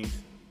of the things.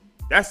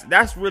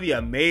 That's really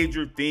a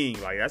major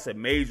thing. Like, that's a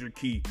major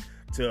key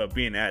to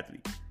being an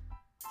athlete.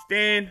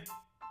 Staying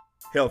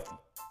healthy.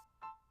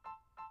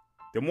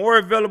 The more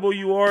available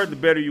you are, the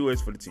better you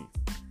is for the team.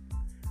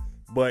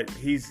 But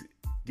he's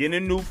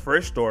getting a new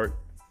fresh start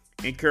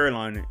in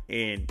Carolina,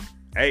 and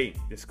hey,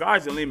 the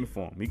sky's the limit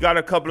for him. He got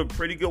a couple of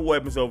pretty good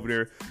weapons over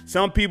there.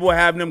 Some people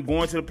have them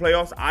going to the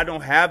playoffs. I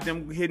don't have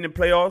them hitting the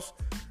playoffs.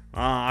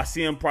 I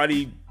see them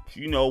probably,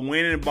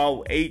 winning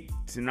about 8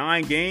 to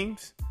 9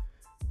 games.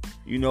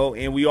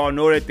 And we all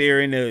know that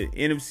they're in the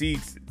NFC.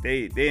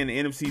 They're in the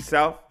NFC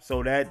South,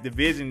 so that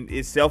division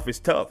itself is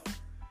tough.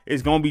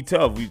 It's gonna be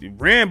tough. We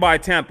ran by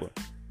Tampa.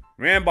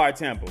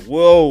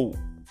 Will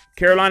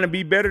Carolina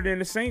be better than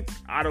the Saints?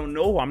 I don't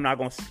know. I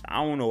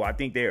don't know. I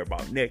think they're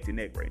about neck to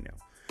neck right now.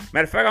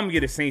 Matter of fact, I'm gonna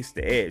give the Saints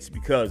the edge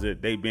because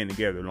they've been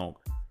together longer.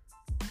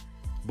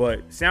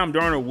 But Sam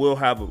Darnold will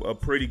have a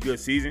pretty good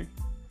season,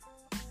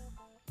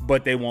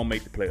 but they won't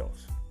make the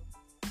playoffs.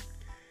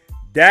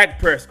 Dak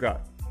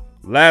Prescott,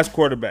 last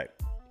quarterback.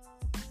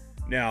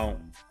 Now,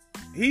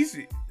 he's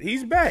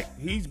back.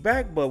 He's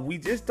back, but we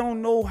just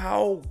don't know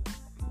how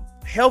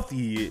healthy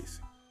he is.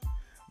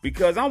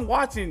 Because I'm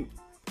watching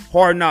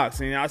Hard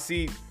Knocks, and I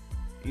see,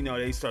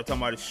 they start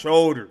talking about his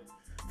shoulder.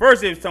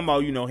 First, they was talking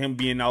about, him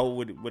being out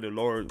with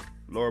a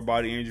lower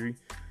body injury.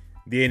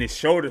 Then his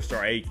shoulder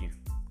start aching.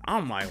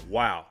 I'm like,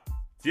 wow.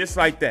 Just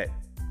like that.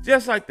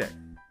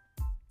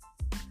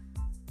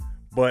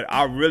 But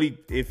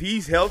if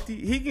he's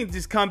healthy, he can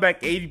just come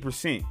back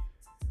 80%.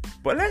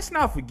 But let's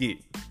not forget,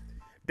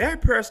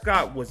 Dak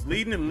Prescott was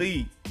leading the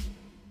league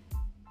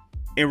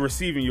in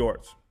receiving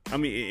yards.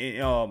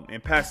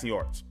 In passing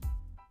yards.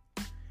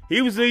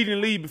 He was leading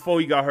the league before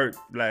he got hurt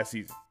last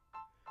season.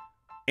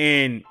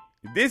 And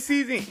this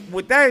season,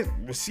 with that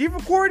receiver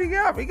core he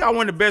got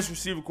one of the best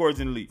receiver cores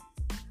in the league.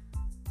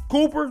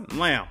 Cooper,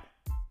 Lamb.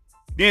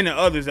 Then the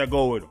others that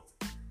go with him.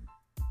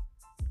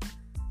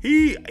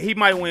 He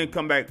might win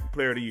comeback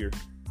player of the year.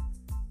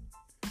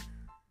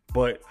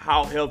 But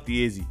how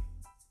healthy is he?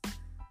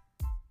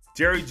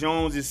 Jerry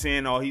Jones is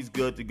saying, oh, he's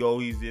good to go.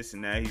 He's this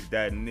and that. He's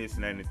that and this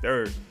and that and the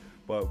third.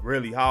 But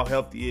really, how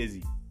healthy is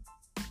he?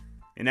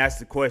 And that's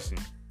the question.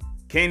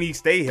 Can he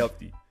stay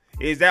healthy?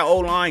 Is that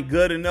O-line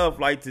good enough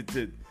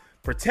to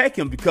protect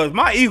him? Because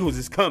my Eagles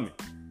is coming.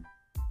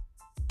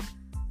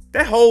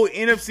 That whole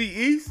NFC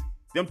East,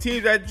 them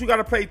teams that you got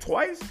to play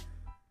twice,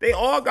 they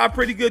all got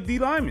pretty good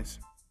D-linemen.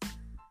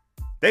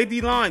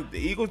 The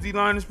Eagles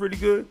D-line is pretty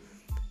good.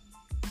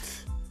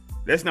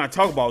 Let's not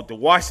talk about the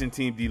Washington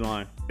team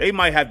D-line. They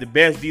might have the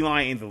best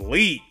D-line in the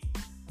league.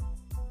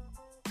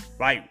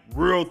 Like,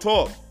 real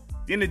talk.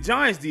 Then the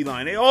Giants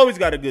D-line, they always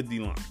got a good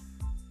D-line.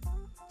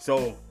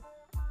 So,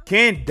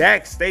 can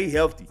Dak stay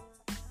healthy?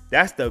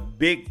 That's the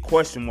big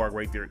question mark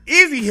right there.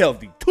 Is he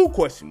healthy? 2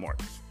 question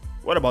marks.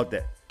 What about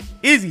that?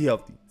 Is he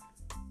healthy?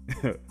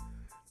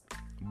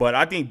 But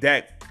I think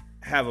Dak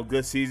have a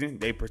good season.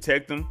 They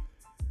protect him.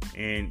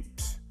 And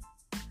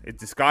if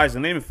the sky's the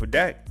limit for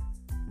Dak,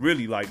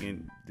 really,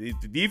 and if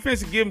the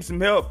defense can give him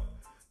some help,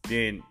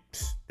 then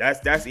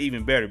that's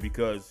even better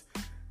because,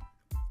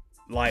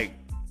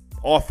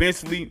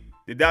 offensively,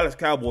 the Dallas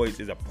Cowboys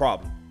is a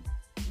problem.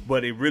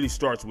 But it really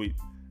starts with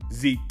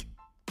Zeke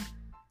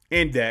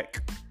and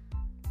Dak.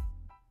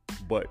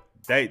 But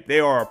they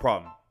are a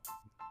problem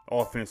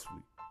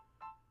offensively.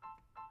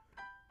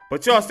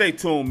 But y'all stay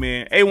tuned,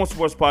 man. A1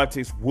 Sports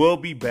Politics will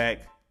be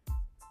back.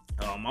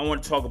 I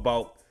want to talk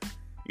about,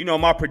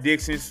 my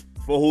predictions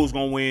for who's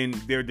going to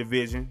win their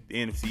division.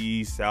 The NFC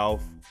East,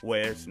 South,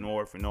 West,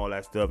 North, and all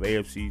that stuff.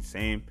 AFC,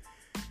 same.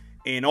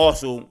 And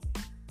also,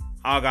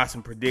 I got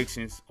some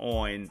predictions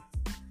on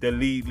the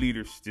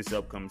leaders this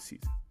upcoming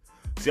season.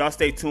 So y'all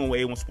stay tuned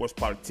with A1 Sports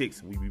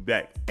Politics. We'll be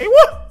back. Hey,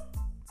 what?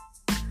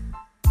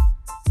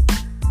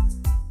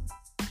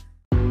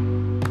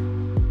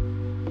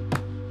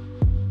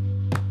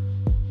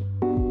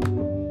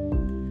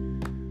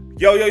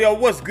 Yo,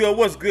 what's good?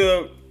 What's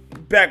good?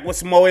 Back with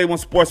some more A1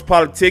 Sports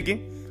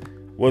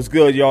Politicking. What's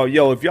good, y'all?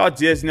 Yo, if y'all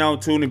just now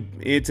tuning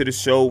into the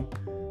show,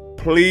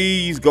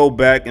 please go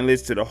back and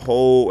listen to the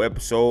whole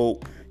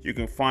episode. You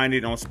can find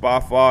it on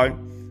Spotify.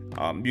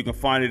 You can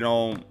find it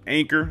on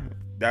Anchor.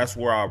 That's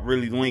where I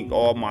really link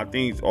all my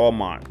things, all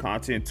my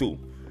content too,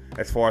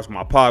 as far as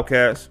my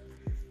podcast.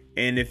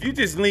 And if you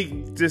just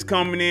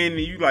coming in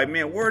and you like,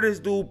 man, where this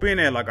dude been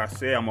at? Like I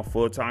said, I'm a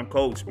full-time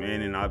coach,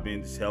 man, and I've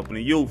been just helping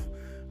the youth.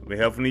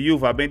 I've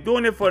been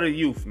doing it for the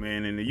youth,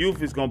 man, and the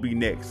youth is going to be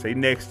next. Say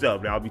next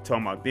up. I'll be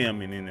talking about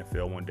them in the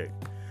NFL one day.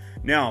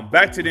 Now,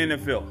 back to the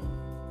NFL.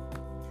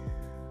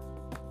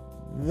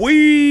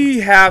 We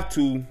have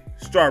to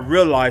start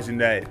realizing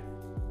that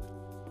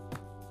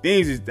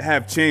things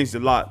have changed a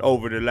lot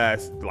over the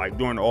last,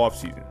 during the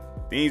offseason.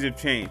 Things have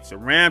changed. The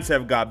Rams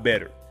have got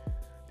better.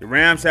 The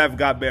Rams have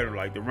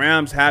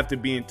to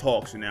be in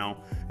talks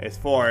now as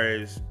far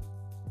as,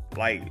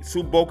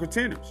 Super Bowl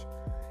contenders.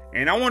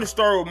 And I want to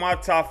start with my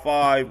top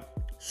 5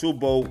 Super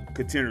Bowl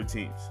contender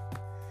teams.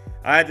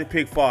 I had to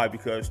pick 5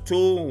 because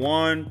 2,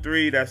 1,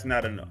 3, that's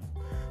not enough.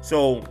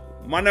 So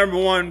my number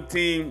 1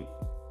 team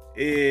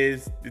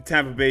is the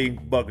Tampa Bay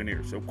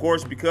Buccaneers. Of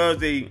course, because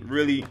they're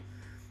the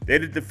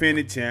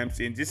defending champs,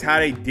 and just how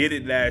they did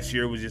it last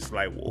year was just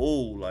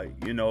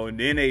and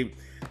then they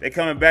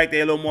coming back,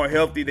 they're a little more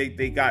healthy.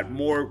 They got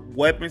more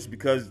weapons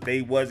because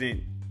they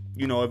wasn't,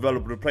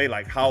 available to play,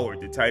 like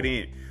Howard, the tight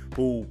end,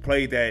 who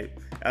played at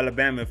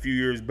Alabama a few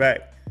years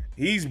back.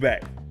 He's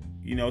back,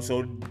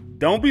 so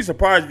don't be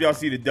surprised if y'all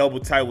see the double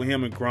tight with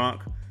him and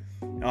Gronk.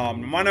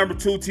 My number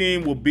 2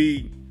 team will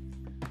be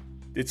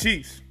the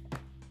Chiefs.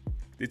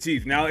 The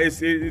Chiefs. Now,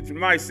 it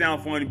might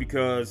sound funny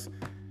because,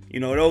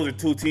 those are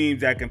 2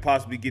 teams that can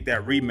possibly get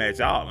that rematch.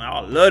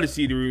 I'd love to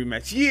see the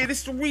rematch. Yeah, this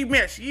is the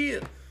rematch.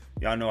 Yeah.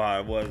 Y'all know how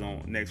it was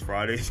on next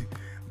Friday.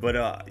 But,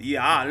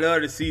 I'd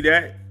love to see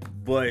that.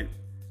 But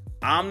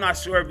I'm not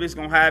sure if it's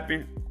going to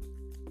happen.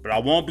 But I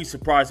won't be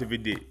surprised if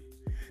it did.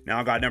 Now,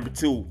 I got number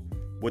 2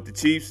 with the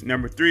Chiefs.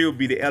 Number 3 will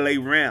be the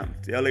LA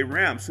Rams. The LA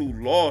Rams, who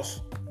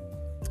lost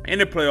in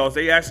the playoffs.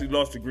 They actually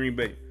lost to Green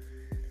Bay.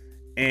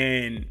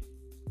 And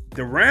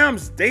the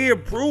Rams, they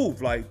improved.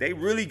 They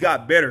really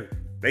got better.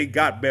 They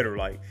got better.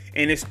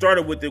 And it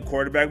started with the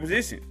quarterback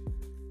position.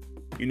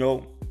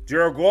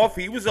 Jared Goff,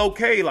 he was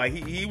okay.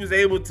 He was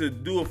able to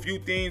do a few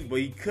things, but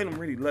he couldn't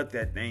really let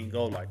that thing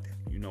go like that.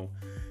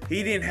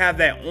 He didn't have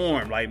that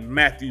arm like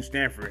Matthew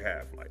Stafford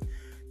have.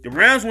 The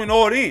Rams went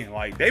all in.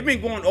 They've been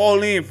going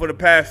all in for the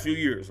past few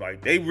years.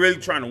 They really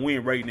trying to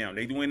win right now.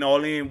 They went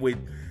all in with,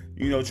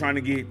 trying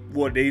to get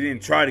what they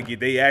didn't try to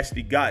get. They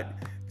actually got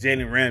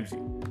Jalen Ramsey.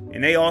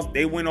 And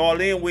they went all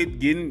in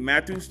with getting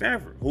Matthew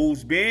Stafford,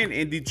 who's been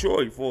in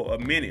Detroit for a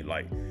minute.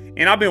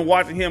 And I've been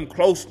watching him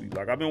closely.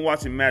 I've been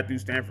watching Matthew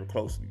Stafford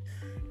closely.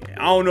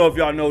 I don't know if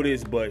y'all know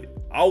this, but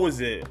I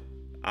wasn't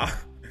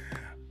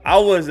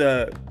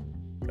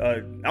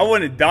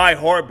a die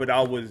hard, but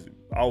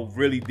I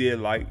really did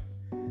like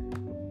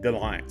the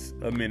Lions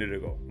a minute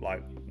ago.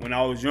 When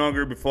I was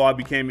younger, before I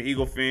became an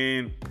Eagle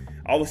fan,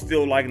 I was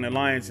still liking the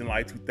Lions in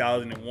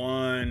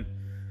 2001.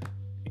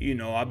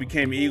 I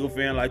became an Eagle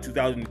fan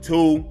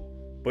 2002.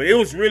 But it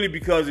was really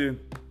because of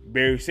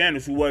Barry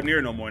Sanders, who wasn't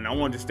there no more. And I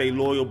wanted to stay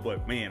loyal,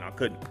 but man, I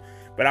couldn't.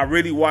 But I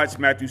really watched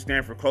Matthew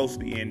Stafford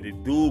closely, and the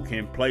dude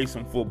can play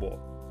some football.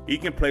 He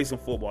can play some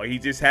football. He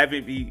just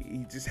haven't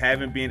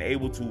been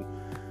able to,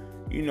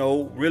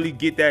 really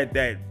get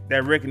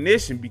that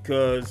recognition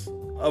because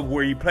of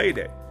where he played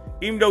at.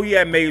 Even though he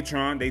had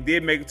Megatron, they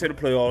did make it to the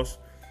playoffs,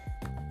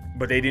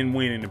 but they didn't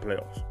win in the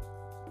playoffs.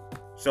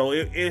 So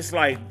it's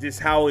just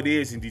how it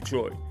is in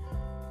Detroit.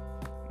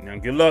 Now,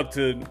 good luck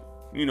to,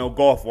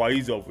 Goff while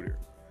he's over there.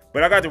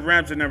 But I got the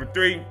Rams at number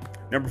 3.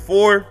 Number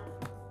 4,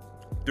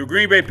 the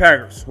Green Bay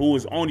Packers, who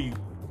was only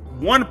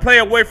 1 play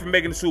away from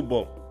making the Super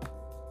Bowl.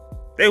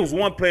 They was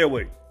 1 play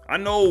away. I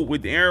know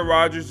with Aaron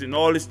Rodgers and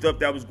all this stuff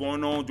that was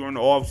going on during the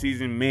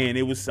offseason, man,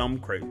 it was something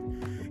crazy.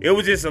 It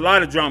was just a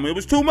lot of drama. It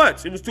was too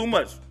much.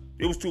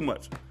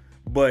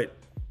 But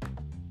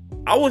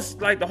I was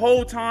the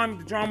whole time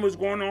the drama was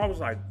going on, I was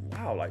like,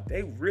 wow,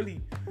 they really,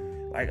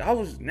 I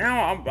was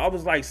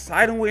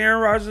siding with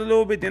Aaron Rodgers a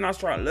little bit. Then I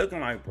started looking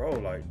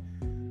bro,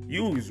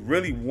 you was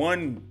really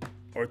 1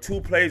 or 2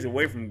 plays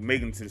away from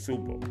making it to the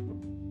Super Bowl.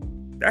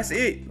 That's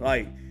it.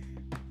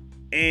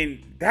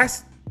 And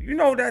that's,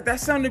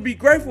 that's something to be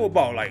grateful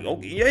about.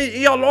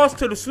 Okay, y'all lost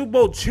to the Super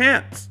Bowl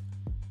champs.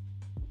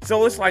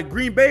 So it's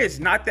Green Bay is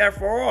not that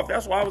far off.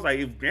 That's why I was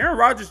if Aaron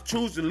Rodgers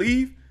choose to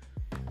leave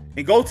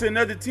and go to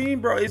another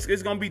team, bro, it's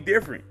going to be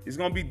different. It's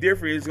going to be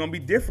different. It's going to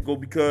be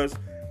difficult because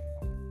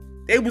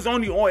it was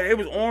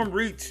arm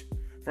reach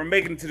from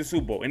making it to the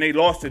Super Bowl. And they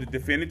lost to the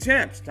defending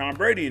champs, Tom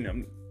Brady and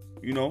them.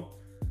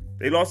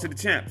 They lost to the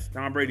champs,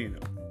 Tom Brady and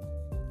them.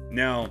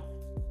 Now,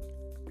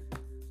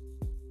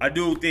 I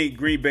do think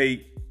Green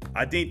Bay,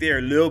 I think they're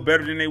a little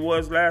better than they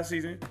was last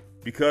season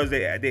because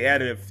they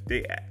added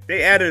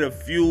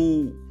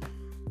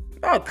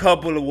a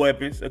couple of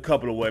weapons.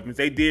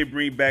 They did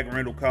bring back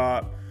Randall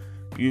Cobb.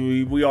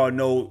 We all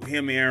know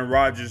him and Aaron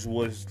Rodgers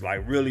was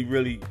like really,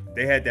 really,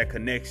 they had that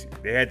connection.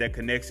 They had that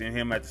connection in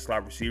him at the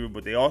slot receiver,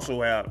 but they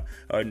also have,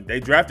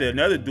 they drafted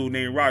another dude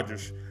named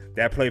Rodgers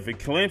that played for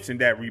Clemson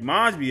that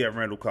reminds me of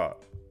Randall Cobb.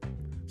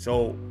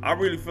 So I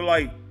really feel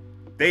like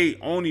they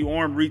only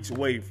arm reach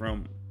away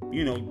from,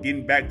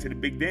 getting back to the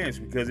big dance,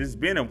 because it's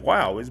been a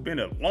while. It's been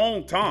a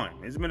long time.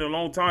 It's been a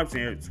long time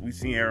since we've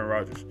seen Aaron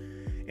Rodgers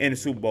in the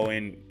Super Bowl,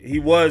 and he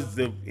was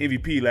the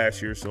MVP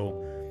last year,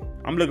 so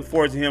I'm looking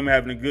forward to him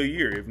having a good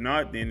year. If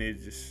not, then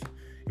it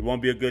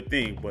won't be a good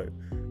thing. But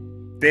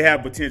they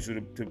have potential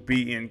to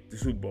be in the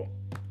Super Bowl.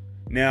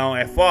 Now,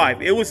 at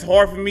 5, it was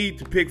hard for me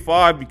to pick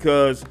 5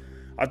 because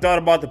I thought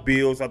about the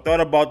Bills, I thought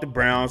about the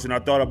Browns, and I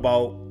thought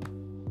about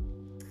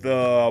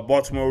the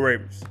Baltimore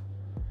Ravens.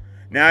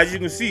 Now, as you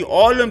can see,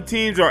 all of them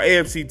teams are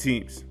AFC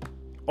teams.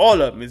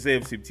 All of them is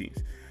AFC teams.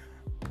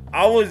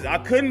 I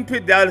couldn't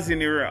put Dallas in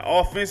there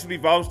offensively.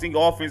 If I was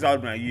thinking offense, I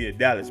would be like, yeah,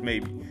 Dallas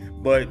maybe.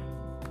 But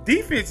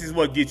defense is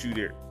what gets you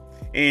there.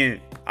 And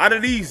out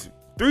of these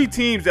 3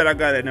 teams that I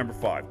got at number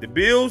 5, the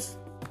Bills,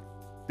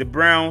 the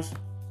Browns,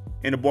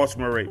 and the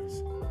Baltimore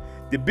Ravens.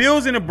 The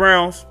Bills and the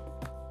Browns,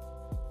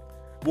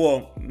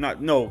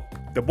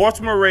 the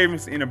Baltimore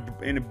Ravens and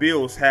the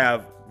Bills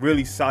have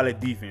really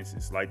solid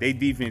defenses. Like, their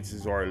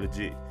defenses are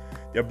legit.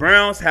 The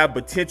Browns have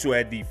potential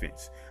at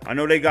defense. I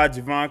know they got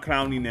Javon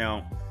Clowney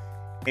now,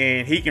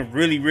 and he can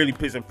really, really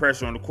put some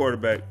pressure on the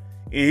quarterback.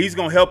 And he's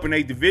going to help in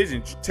their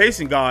division,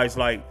 chasing guys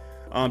like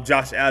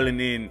Josh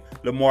Allen and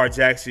Lamar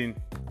Jackson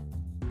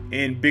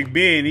and Big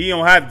Ben. He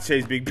don't have to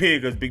chase Big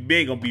Ben because Big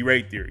Ben going to be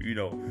right there,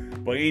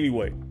 But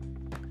anyway,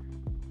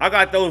 I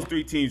got those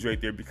 3 teams right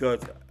there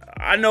because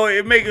I know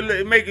it make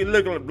it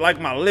look like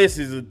my list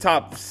is the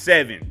top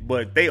 7,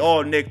 but they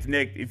all neck to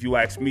neck if you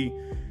ask me.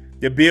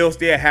 The Bills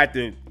there had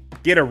to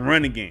get a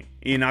running game,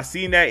 and I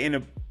seen that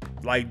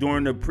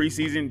during the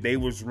preseason they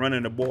was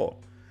running the ball,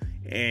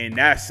 and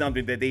that's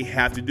something that they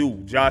have to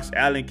do. Josh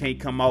Allen can't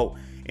come out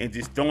and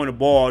just throwing the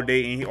ball all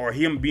day or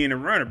him being a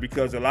runner,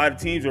 because a lot of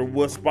teams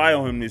will spy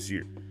on him this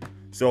year.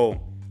 So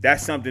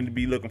that's something to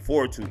be looking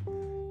forward to.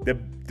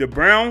 The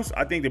Browns,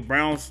 I think the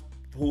Browns,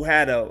 who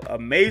had an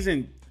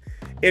amazing.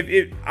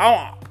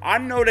 I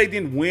know they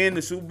didn't win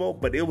the Super Bowl,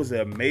 but it was an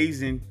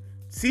amazing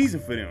season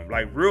for them.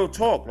 Like, real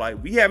talk.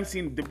 Like, we haven't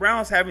seen, the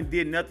Browns haven't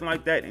did nothing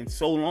like that in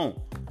so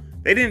long.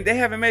 They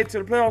haven't made it to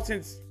the playoffs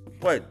since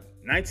what,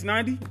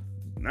 1990,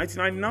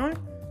 1999,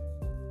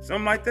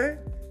 something like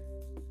that.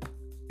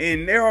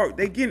 And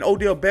they getting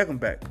Odell Beckham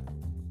back.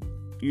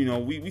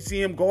 We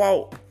see him go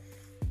out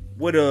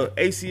with a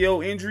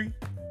ACL injury.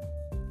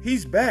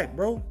 He's back,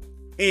 bro.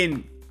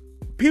 And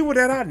people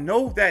that I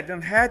know that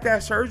done had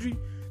that surgery,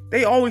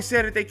 they always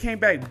said that they came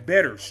back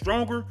better,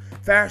 stronger,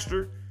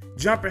 faster,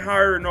 jumping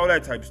higher, and all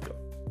that type of stuff.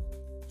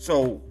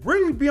 So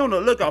really be on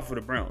the lookout for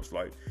the Browns.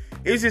 Like,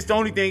 it's just the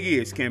only thing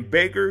is, can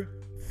Baker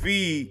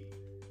feed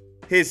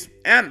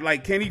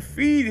can he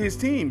feed his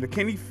team?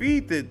 Can he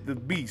feed the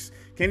beast?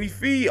 Can he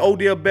feed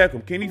Odell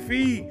Beckham? Can he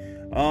feed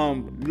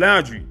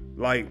Landry?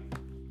 Like,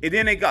 and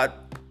then they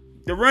got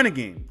the running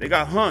game. They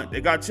got Hunt.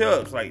 They got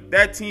Chubbs. Like,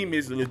 that team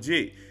is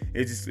legit.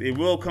 It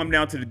will come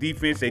down to the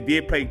defense. They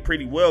did play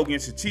pretty well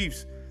against the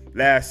Chiefs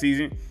last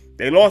season.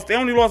 They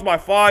only lost by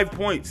 5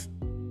 points.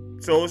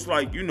 So it's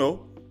like,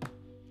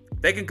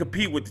 they can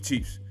compete with the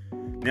Chiefs.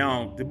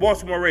 Now, the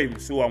Baltimore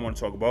Ravens, who I want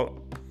to talk about,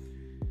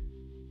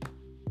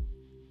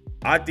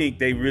 I think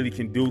they really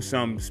can do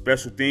some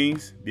special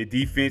things. The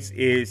defense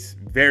is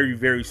very,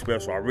 very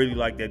special. I really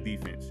like that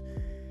defense.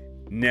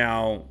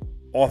 Now,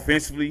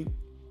 offensively,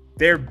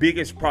 their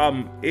biggest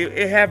problem,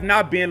 it have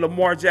not been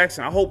Lamar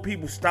Jackson. I hope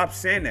people stop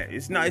saying that.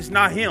 It's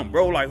not him,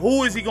 bro. Like,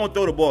 who is he gonna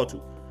throw the ball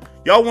to?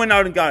 Y'all went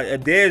out and got a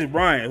Dez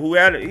Bryant,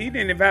 he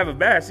didn't even have a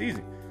bad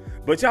season.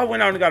 But y'all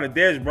went out and got a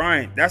Dez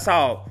Bryant. That's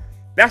how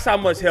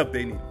much help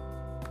they need.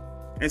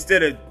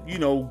 Instead of,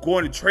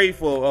 going to trade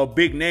for a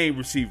big name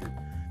receiver.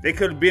 They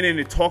could have been in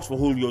the talks for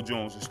Julio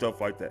Jones and stuff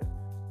like that.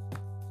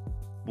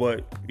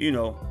 But,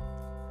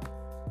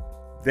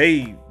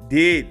 they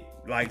did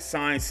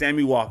sign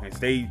Sammy Watkins.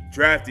 They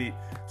drafted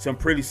some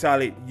pretty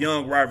solid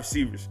young wide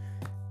receivers.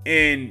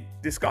 And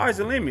the sky's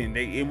the limit.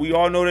 And we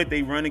all know that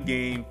they run a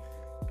game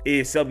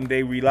is something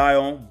they rely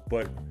on.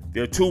 But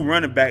there are 2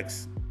 running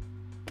backs.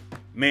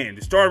 Man,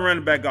 the starting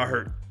running back got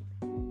hurt.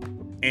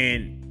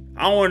 And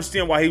I don't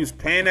understand why he was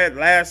playing that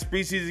last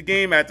preseason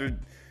game after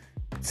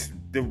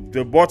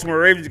the Baltimore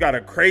Ravens got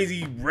a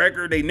crazy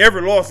record. They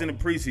never lost in the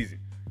preseason.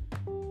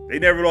 You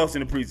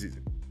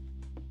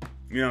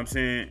know what I'm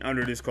saying?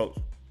 Under this coach.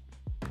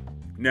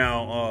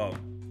 Now,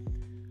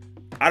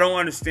 I don't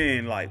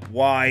understand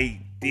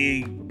why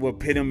they would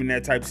put him in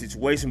that type of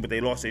situation, but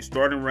they lost their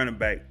starting running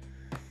back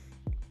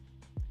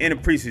in a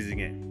preseason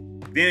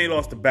game. Then they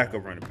lost the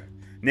backup running back.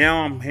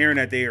 Now I'm hearing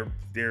that they're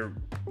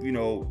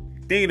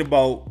thinking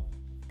about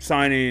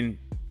signing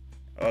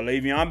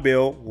Le'Veon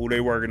Bell, who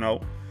they working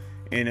out,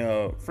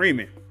 and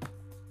Freeman.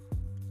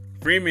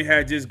 Freeman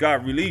had just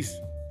got released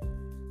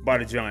by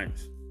the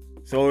Giants.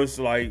 So it's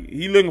like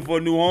he looking for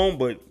a new home,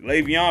 but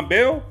Le'Veon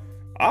Bell,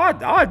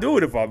 I'd do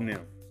it if I'm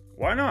them.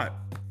 Why not?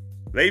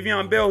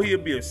 Le'Veon Bell, he'll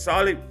be a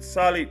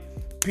solid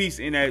piece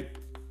in that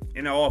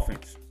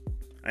offense.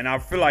 And I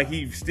feel like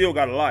he still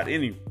got a lot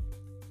in him.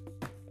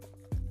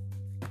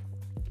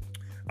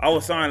 I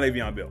will sign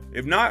Le'Veon Bell.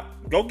 If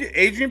not, go get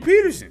Adrian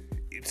Peterson.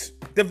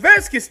 The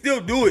vets can still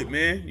do it,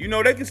 man. You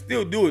know, they can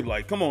still do it.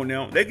 Like, come on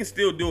now. They can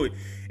still do it.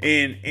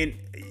 And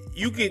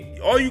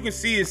all you can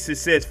see is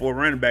success for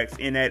running backs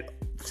in that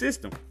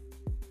system.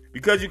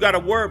 Because you got to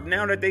worry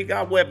now that they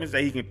got weapons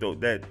that he can throw,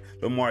 that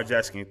Lamar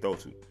Jackson can throw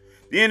to.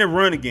 Then the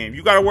running game,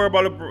 you got to worry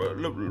about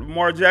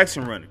Lamar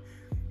Jackson running.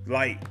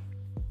 Like,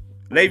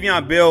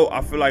 Le'Veon Bell,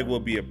 I feel like will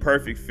be a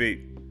perfect fit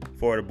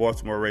for the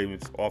Baltimore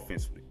Ravens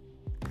offensively.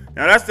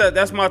 Now,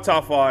 that's my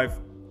top 5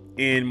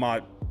 in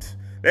my,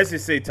 let's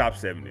just say top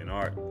 7 then,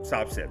 all right?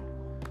 Top 7,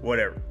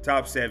 whatever.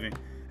 Top 7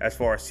 as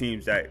far as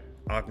teams that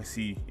I can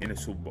see in the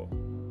Super Bowl.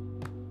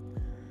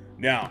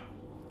 Now,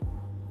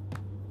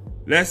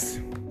 let's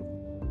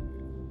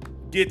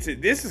get to,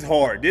 this is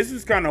hard. This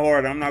is kind of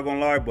hard, I'm not going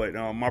to lie, but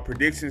my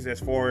predictions as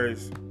far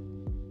as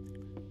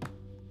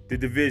the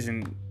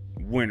division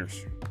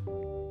winners.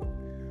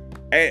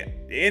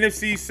 At the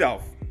NFC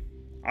South,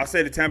 I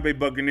say the Tampa Bay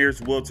Buccaneers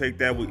will take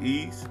that with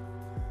ease.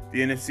 The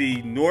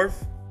NFC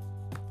North,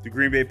 the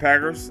Green Bay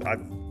Packers,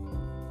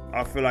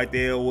 I feel like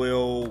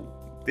they'll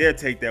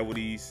take that with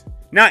ease.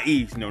 Not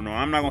ease, no,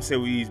 I'm not going to say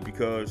with ease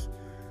because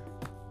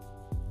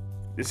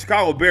the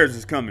Chicago Bears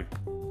is coming.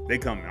 They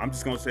coming. I'm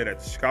just going to say that.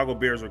 The Chicago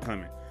Bears are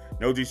coming.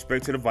 No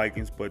disrespect to the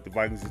Vikings, but the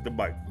Vikings is the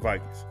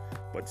Vikings.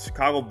 But the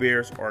Chicago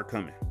Bears are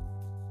coming.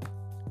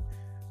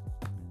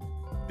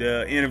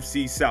 The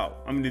NFC South.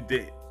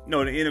 The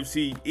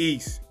NFC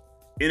East.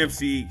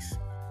 NFC East.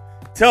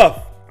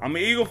 Tough. I'm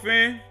an Eagle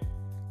fan.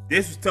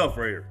 This was tough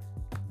right here.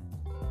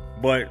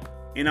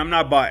 And I'm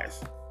not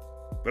biased.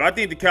 But I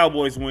think the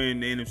Cowboys win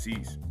the NFC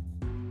East.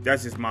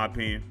 That's just my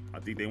opinion. I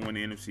think they win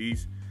the NFC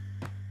East.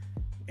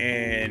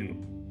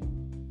 And,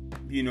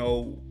 I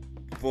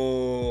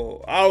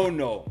don't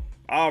know.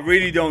 I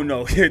really don't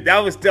know. That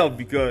was tough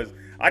because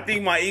I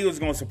think my Eagles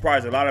are going to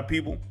surprise a lot of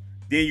people.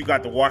 Then you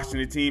got the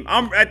Washington team.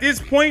 At this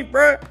point,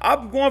 bro,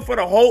 I'm going for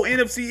the whole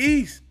NFC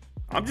East.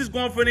 I'm just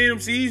going for the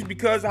NFC East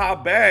because of how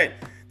bad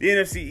the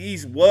NFC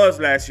East was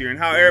last year and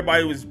how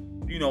everybody was,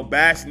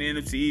 bashing the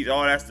NFC East.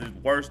 Oh, that's the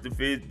worst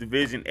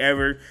division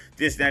ever.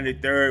 This, that, and the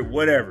third,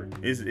 whatever.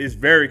 It's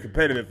very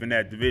competitive in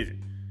that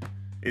division.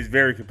 It's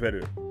very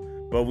competitive.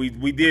 But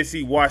we did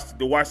see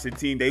the Washington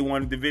team. They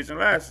won the division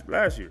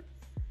last year,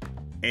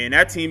 and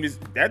that team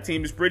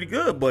is pretty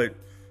good. But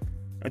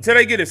until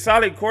they get a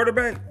solid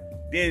quarterback,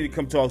 then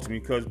come talk to me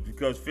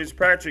because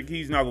Fitzpatrick,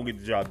 he's not gonna get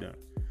the job done.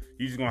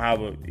 He's just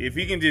gonna if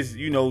he can just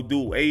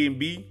do A and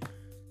B,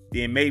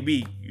 then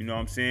maybe you know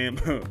what I'm saying.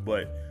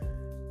 But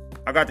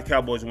I got the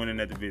Cowboys winning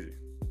that division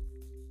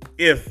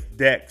if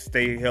Dak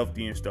stay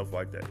healthy and stuff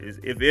like that.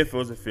 If it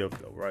was a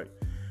fifth though, right?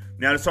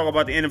 Now let's talk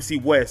about the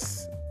NFC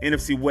West.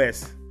 NFC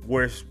West,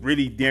 where it's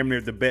really damn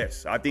near the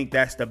best. I think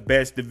that's the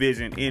best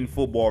division in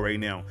football right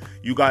now.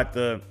 You got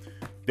the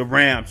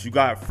Rams, you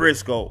got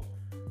Frisco.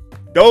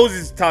 Those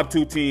is the top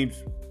 2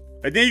 teams.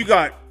 And then you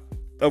got,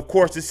 of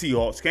course, the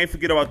Seahawks. Can't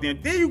forget about them.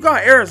 Then you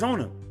got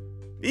Arizona.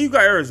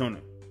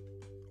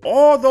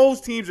 All those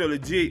teams are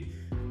legit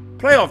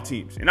playoff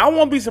teams. And I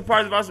won't be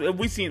surprised if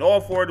we seen all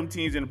 4 of them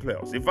teams in the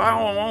playoffs.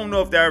 I don't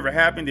know if that ever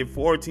happened, if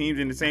 4 teams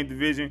in the same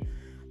division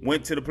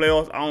went to the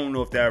playoffs. I don't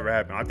know if that ever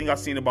happened. I think I've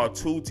seen about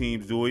 2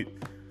 teams do it.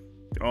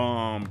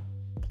 I've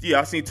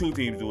seen 2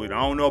 teams do it. I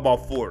don't know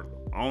about 4.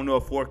 I don't know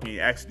if 4 can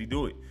actually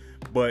do it.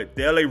 But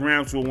the LA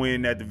Rams will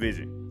win that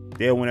division.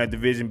 They'll win that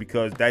division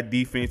because that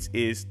defense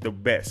is the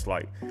best.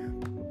 Like,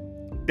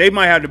 they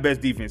might have the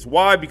best defense.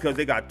 Why? Because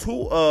they got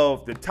 2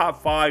 of the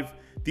top 5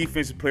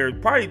 defensive players,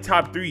 probably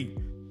top 3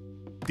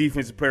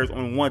 defensive players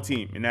on one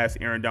team, and that's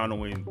Aaron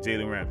Donald and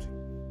Jalen Ramsey.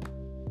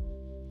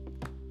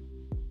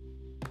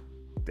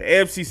 The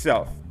AFC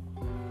South.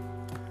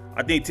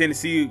 I think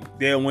Tennessee,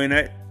 they'll win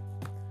that.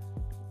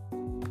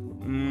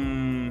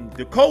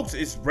 The Colts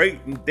is great.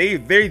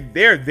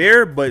 They're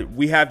there, but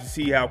we have to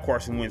see how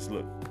Carson Wentz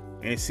look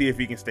and see if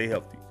he can stay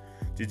healthy.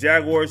 The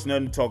Jaguars,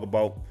 nothing to talk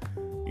about.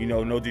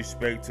 No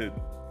disrespect to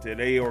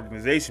their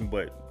organization,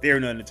 but they're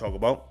nothing to talk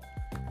about.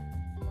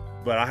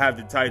 But I have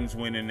the Titans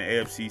winning the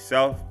AFC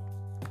South.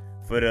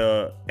 For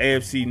the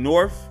AFC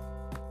North,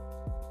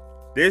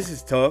 this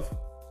is tough,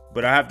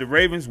 but I have the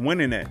Ravens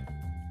winning that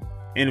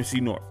NFC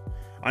North.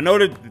 I know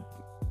that,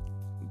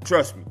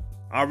 trust me,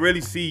 I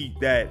really see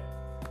that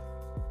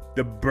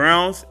the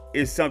Browns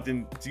is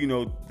something,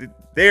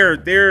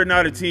 they're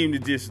not a team to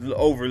just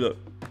overlook.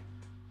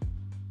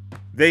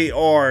 They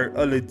are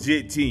a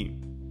legit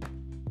team.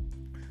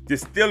 The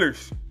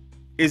Steelers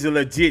is a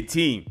legit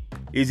team.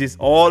 It's just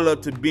all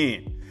up to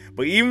Ben.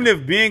 But even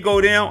if Ben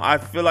go down, I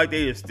feel like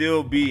they'll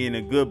still be in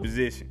a good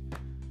position.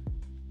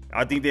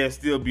 I think they'll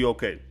still be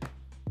okay.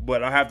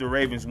 But I have the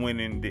Ravens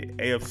winning the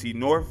AFC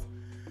North.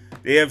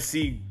 The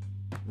AFC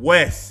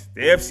West.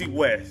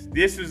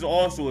 This is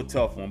also a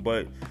tough one,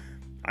 but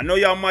I know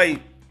y'all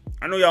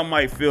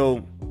might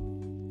feel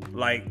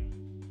like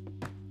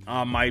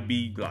I might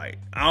be like,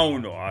 I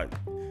don't know.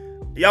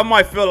 y'all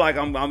might feel like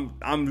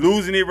I'm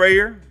losing it right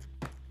here,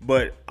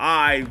 but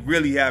I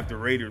really have the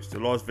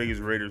Las Vegas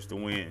Raiders, to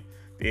win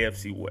the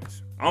AFC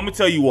West. I'm gonna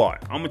tell you why.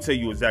 I'm gonna tell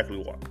you exactly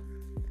why.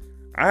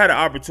 I had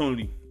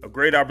a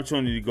great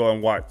opportunity to go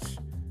and watch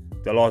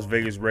the Las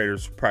Vegas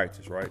Raiders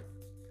practice, right?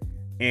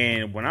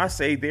 And when I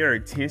say their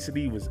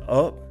intensity was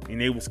up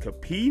and they was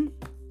competing,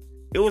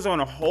 it was on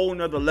a whole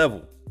nother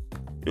level.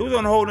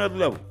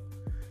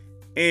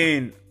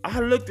 And I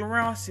looked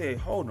around, I said,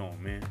 hold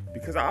on, man.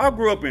 Because I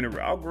grew up in the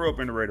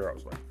Raider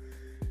house. Like,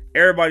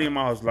 everybody in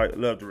my house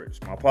loved the Raiders.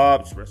 My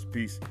pops, rest in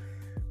peace.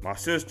 My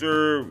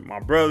sister, my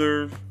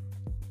brothers,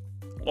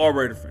 all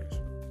Raider fans.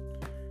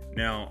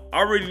 Now,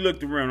 I really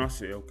looked around, I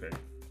said, okay,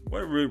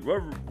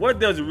 what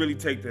does it really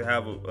take to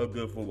have a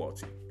good football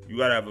team? You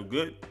gotta have a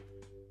good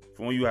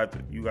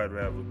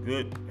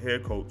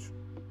head coach.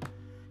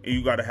 And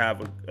you gotta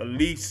have at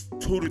least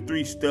 2 to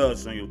 3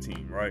 studs on your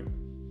team, right?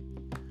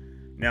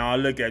 Now I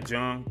look at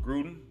Jon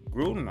Gruden.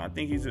 I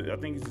think he's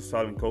a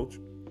solid coach.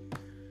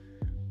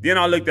 Then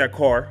I looked at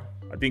Carr.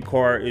 I think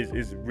Carr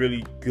is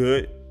really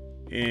good,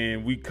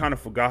 and we kind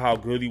of forgot how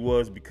good he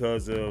was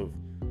because of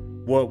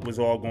what was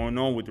all going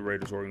on with the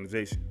Raiders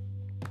organization.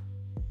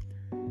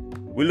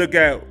 We look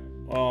at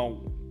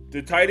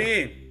the tight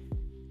end,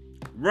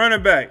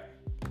 running back.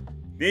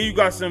 Then you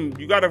got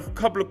a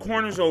couple of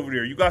corners over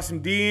there. You got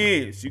some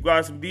DNs. You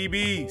got some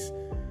DBs.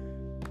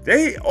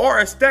 They are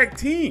a stacked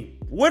team.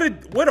 What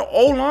an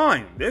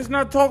O-line. Let's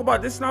not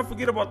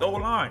forget about the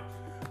O-line.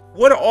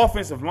 What an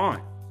offensive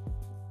line.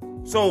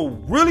 So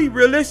really,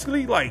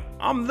 realistically, like,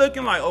 I'm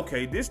looking like,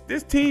 okay, this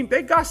team,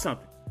 they got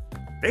something.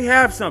 They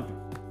have something.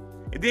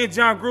 And then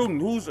Jon Gruden,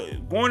 who's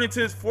going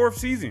into his 4th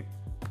season.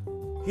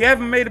 He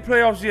haven't made the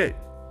playoffs yet.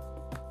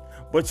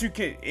 But you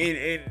can,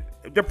 and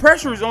the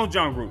pressure is on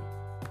Jon Gruden.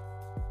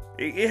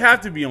 It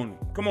have to be on him.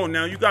 Come on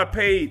now, you got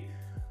paid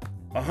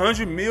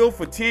 $100 million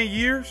for 10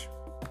 years.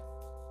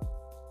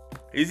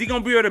 Is he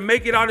gonna be able to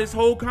make it out his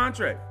whole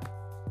contract?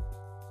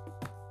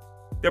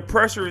 The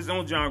pressure is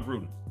on Jon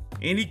Gruden,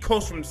 and he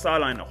coached from the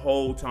sideline the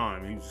whole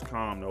time. He was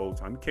calm the whole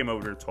time. He came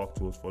over there to talk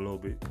to us for a little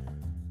bit.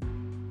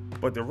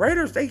 But the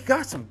Raiders, they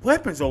got some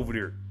weapons over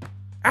there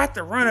at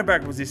the running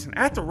back position,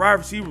 at the wide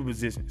receiver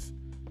positions.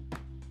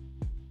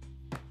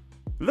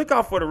 Look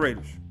out for the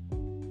Raiders.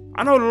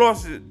 I know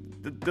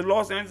the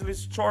Los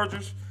Angeles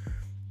Chargers,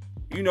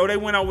 you know, they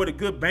went out with a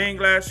good bang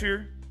last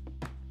year.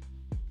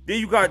 Then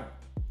you got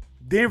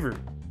Denver.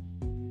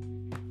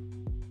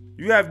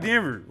 You have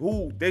Denver,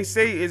 who they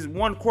say is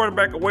one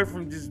quarterback away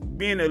from just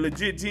being a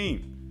legit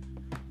team.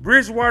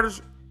 Bridgewater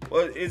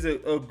is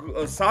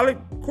a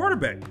solid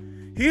quarterback.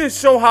 He will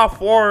show how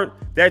far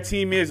that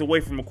team is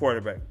away from a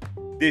quarterback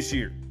this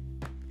year.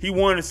 He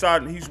won the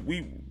side.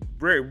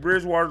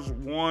 Bridgewater's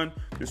won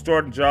the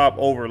starting job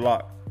over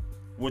Locke,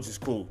 which is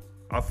cool.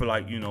 I feel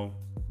like, you know,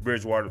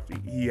 Bridgewater,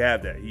 he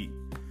have that.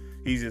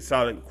 He's a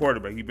solid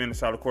quarterback. He's been a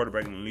solid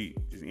quarterback in the league.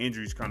 Just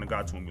injuries kind of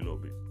got to him a little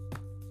bit.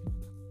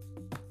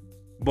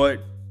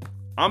 But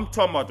I'm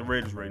talking about the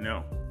Raiders right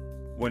now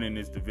winning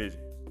this division.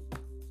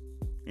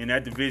 And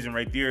that division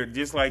right there,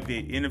 just like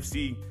the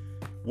NFC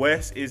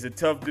West is a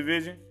tough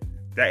division,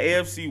 the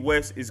AFC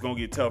West is going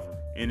to get tougher.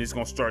 And it's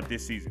going to start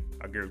this season.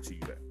 I guarantee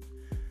you that.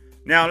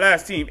 Now,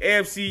 last team,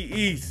 AFC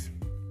East.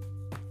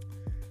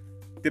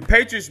 The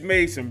Patriots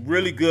made some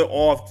really good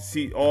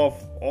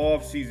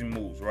off-season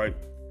moves, right?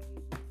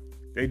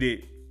 They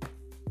did.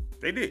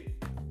 They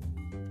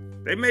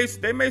made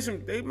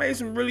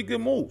some really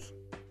good moves.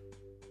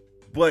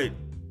 But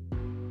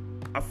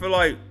I feel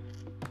like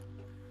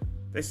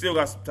they still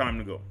got some time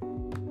to go.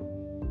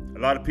 A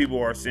lot of people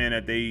are saying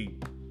that they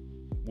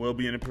will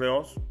be in the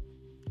playoffs.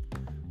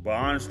 But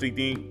I honestly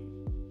think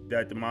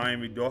that the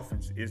Miami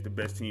Dolphins is the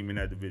best team in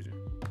that division.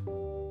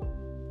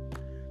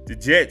 The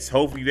Jets,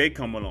 hopefully they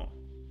come along.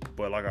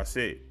 But like I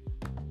said,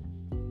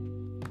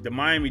 the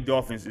Miami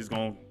Dolphins is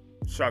going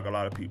to shock a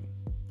lot of people.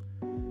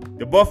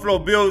 The Buffalo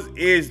Bills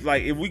is,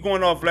 like, if we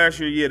going off last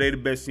year, yeah, they the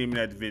best team in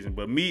that division.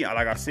 But me,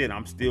 like I said,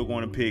 I'm still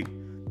going to pick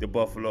the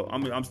Buffalo.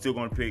 I'm still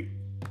going to pick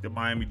the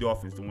Miami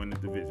Dolphins to win the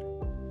division.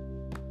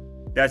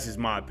 That's just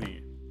my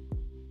opinion.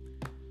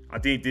 I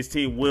think this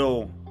team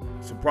will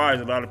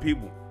surprise a lot of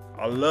people.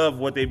 I love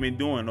what they've been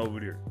doing over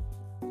there.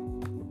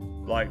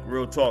 Like,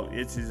 real talk,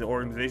 it's his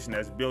organization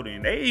that's building.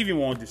 And they even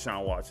want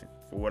Deshaun Watson,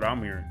 for what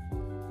I'm hearing.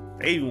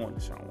 They even want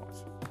Deshaun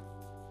Watson.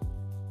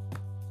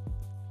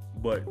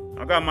 But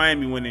I got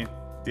Miami winning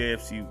the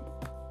AFC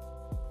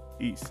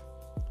East.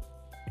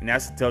 And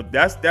that's going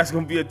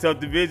to be a tough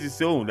division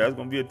soon. That's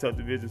going to be a tough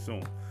division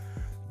soon.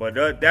 But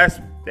that's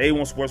the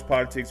A1 Sports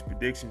Politics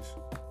predictions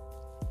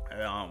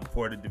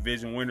for the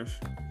division winners.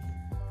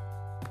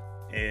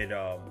 And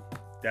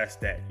that's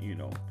that, you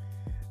know.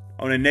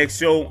 On the next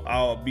show,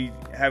 I'll be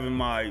having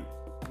my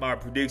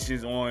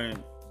predictions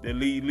on the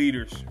lead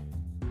leaders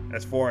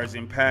as far as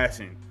in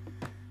passing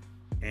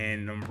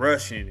and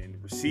rushing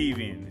and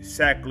receiving,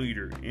 sack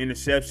leader,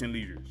 interception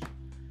leaders.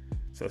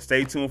 So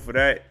stay tuned for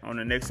that on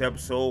the next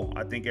episode.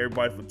 I thank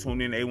everybody for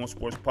tuning in to A1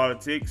 Sports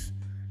Politics.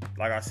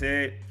 Like I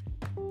said,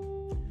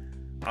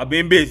 I've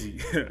been busy.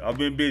 I've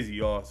been busy,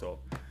 y'all. So,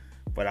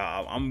 but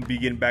I'm gonna be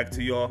getting back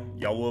to y'all.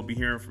 Y'all will be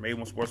hearing from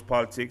A1 Sports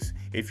Politics.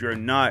 If you're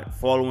not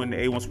following the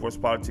A1 Sports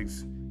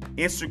Politics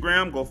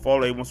Instagram, go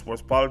follow A1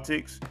 Sports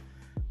Politics.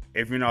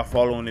 If you're not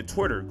following the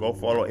Twitter, go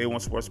follow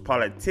A1 Sports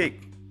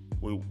Politic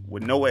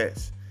with no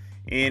S.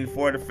 And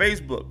for the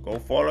Facebook, go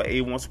follow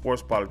A1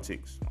 Sports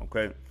Politics.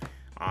 Okay.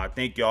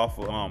 Thank y'all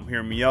for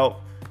hearing me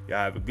out. Y'all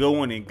have a good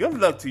one and good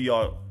luck to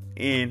y'all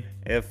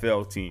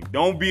NFL team.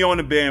 Don't be on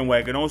the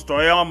bandwagon. Don't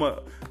start. Hey,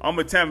 I'm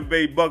a Tampa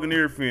Bay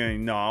Buccaneer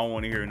fan. No, I don't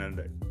want to hear none of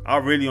that. I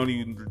really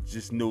only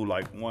just knew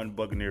like one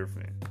Buccaneer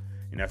fan,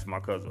 and that's my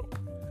cousin.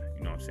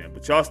 You know what I'm saying?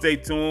 But y'all stay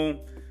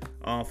tuned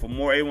for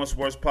more A1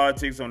 Sports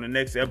Politics on the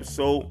next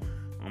episode.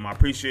 I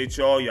appreciate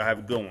y'all. Y'all have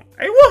a good one.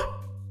 Hey, what?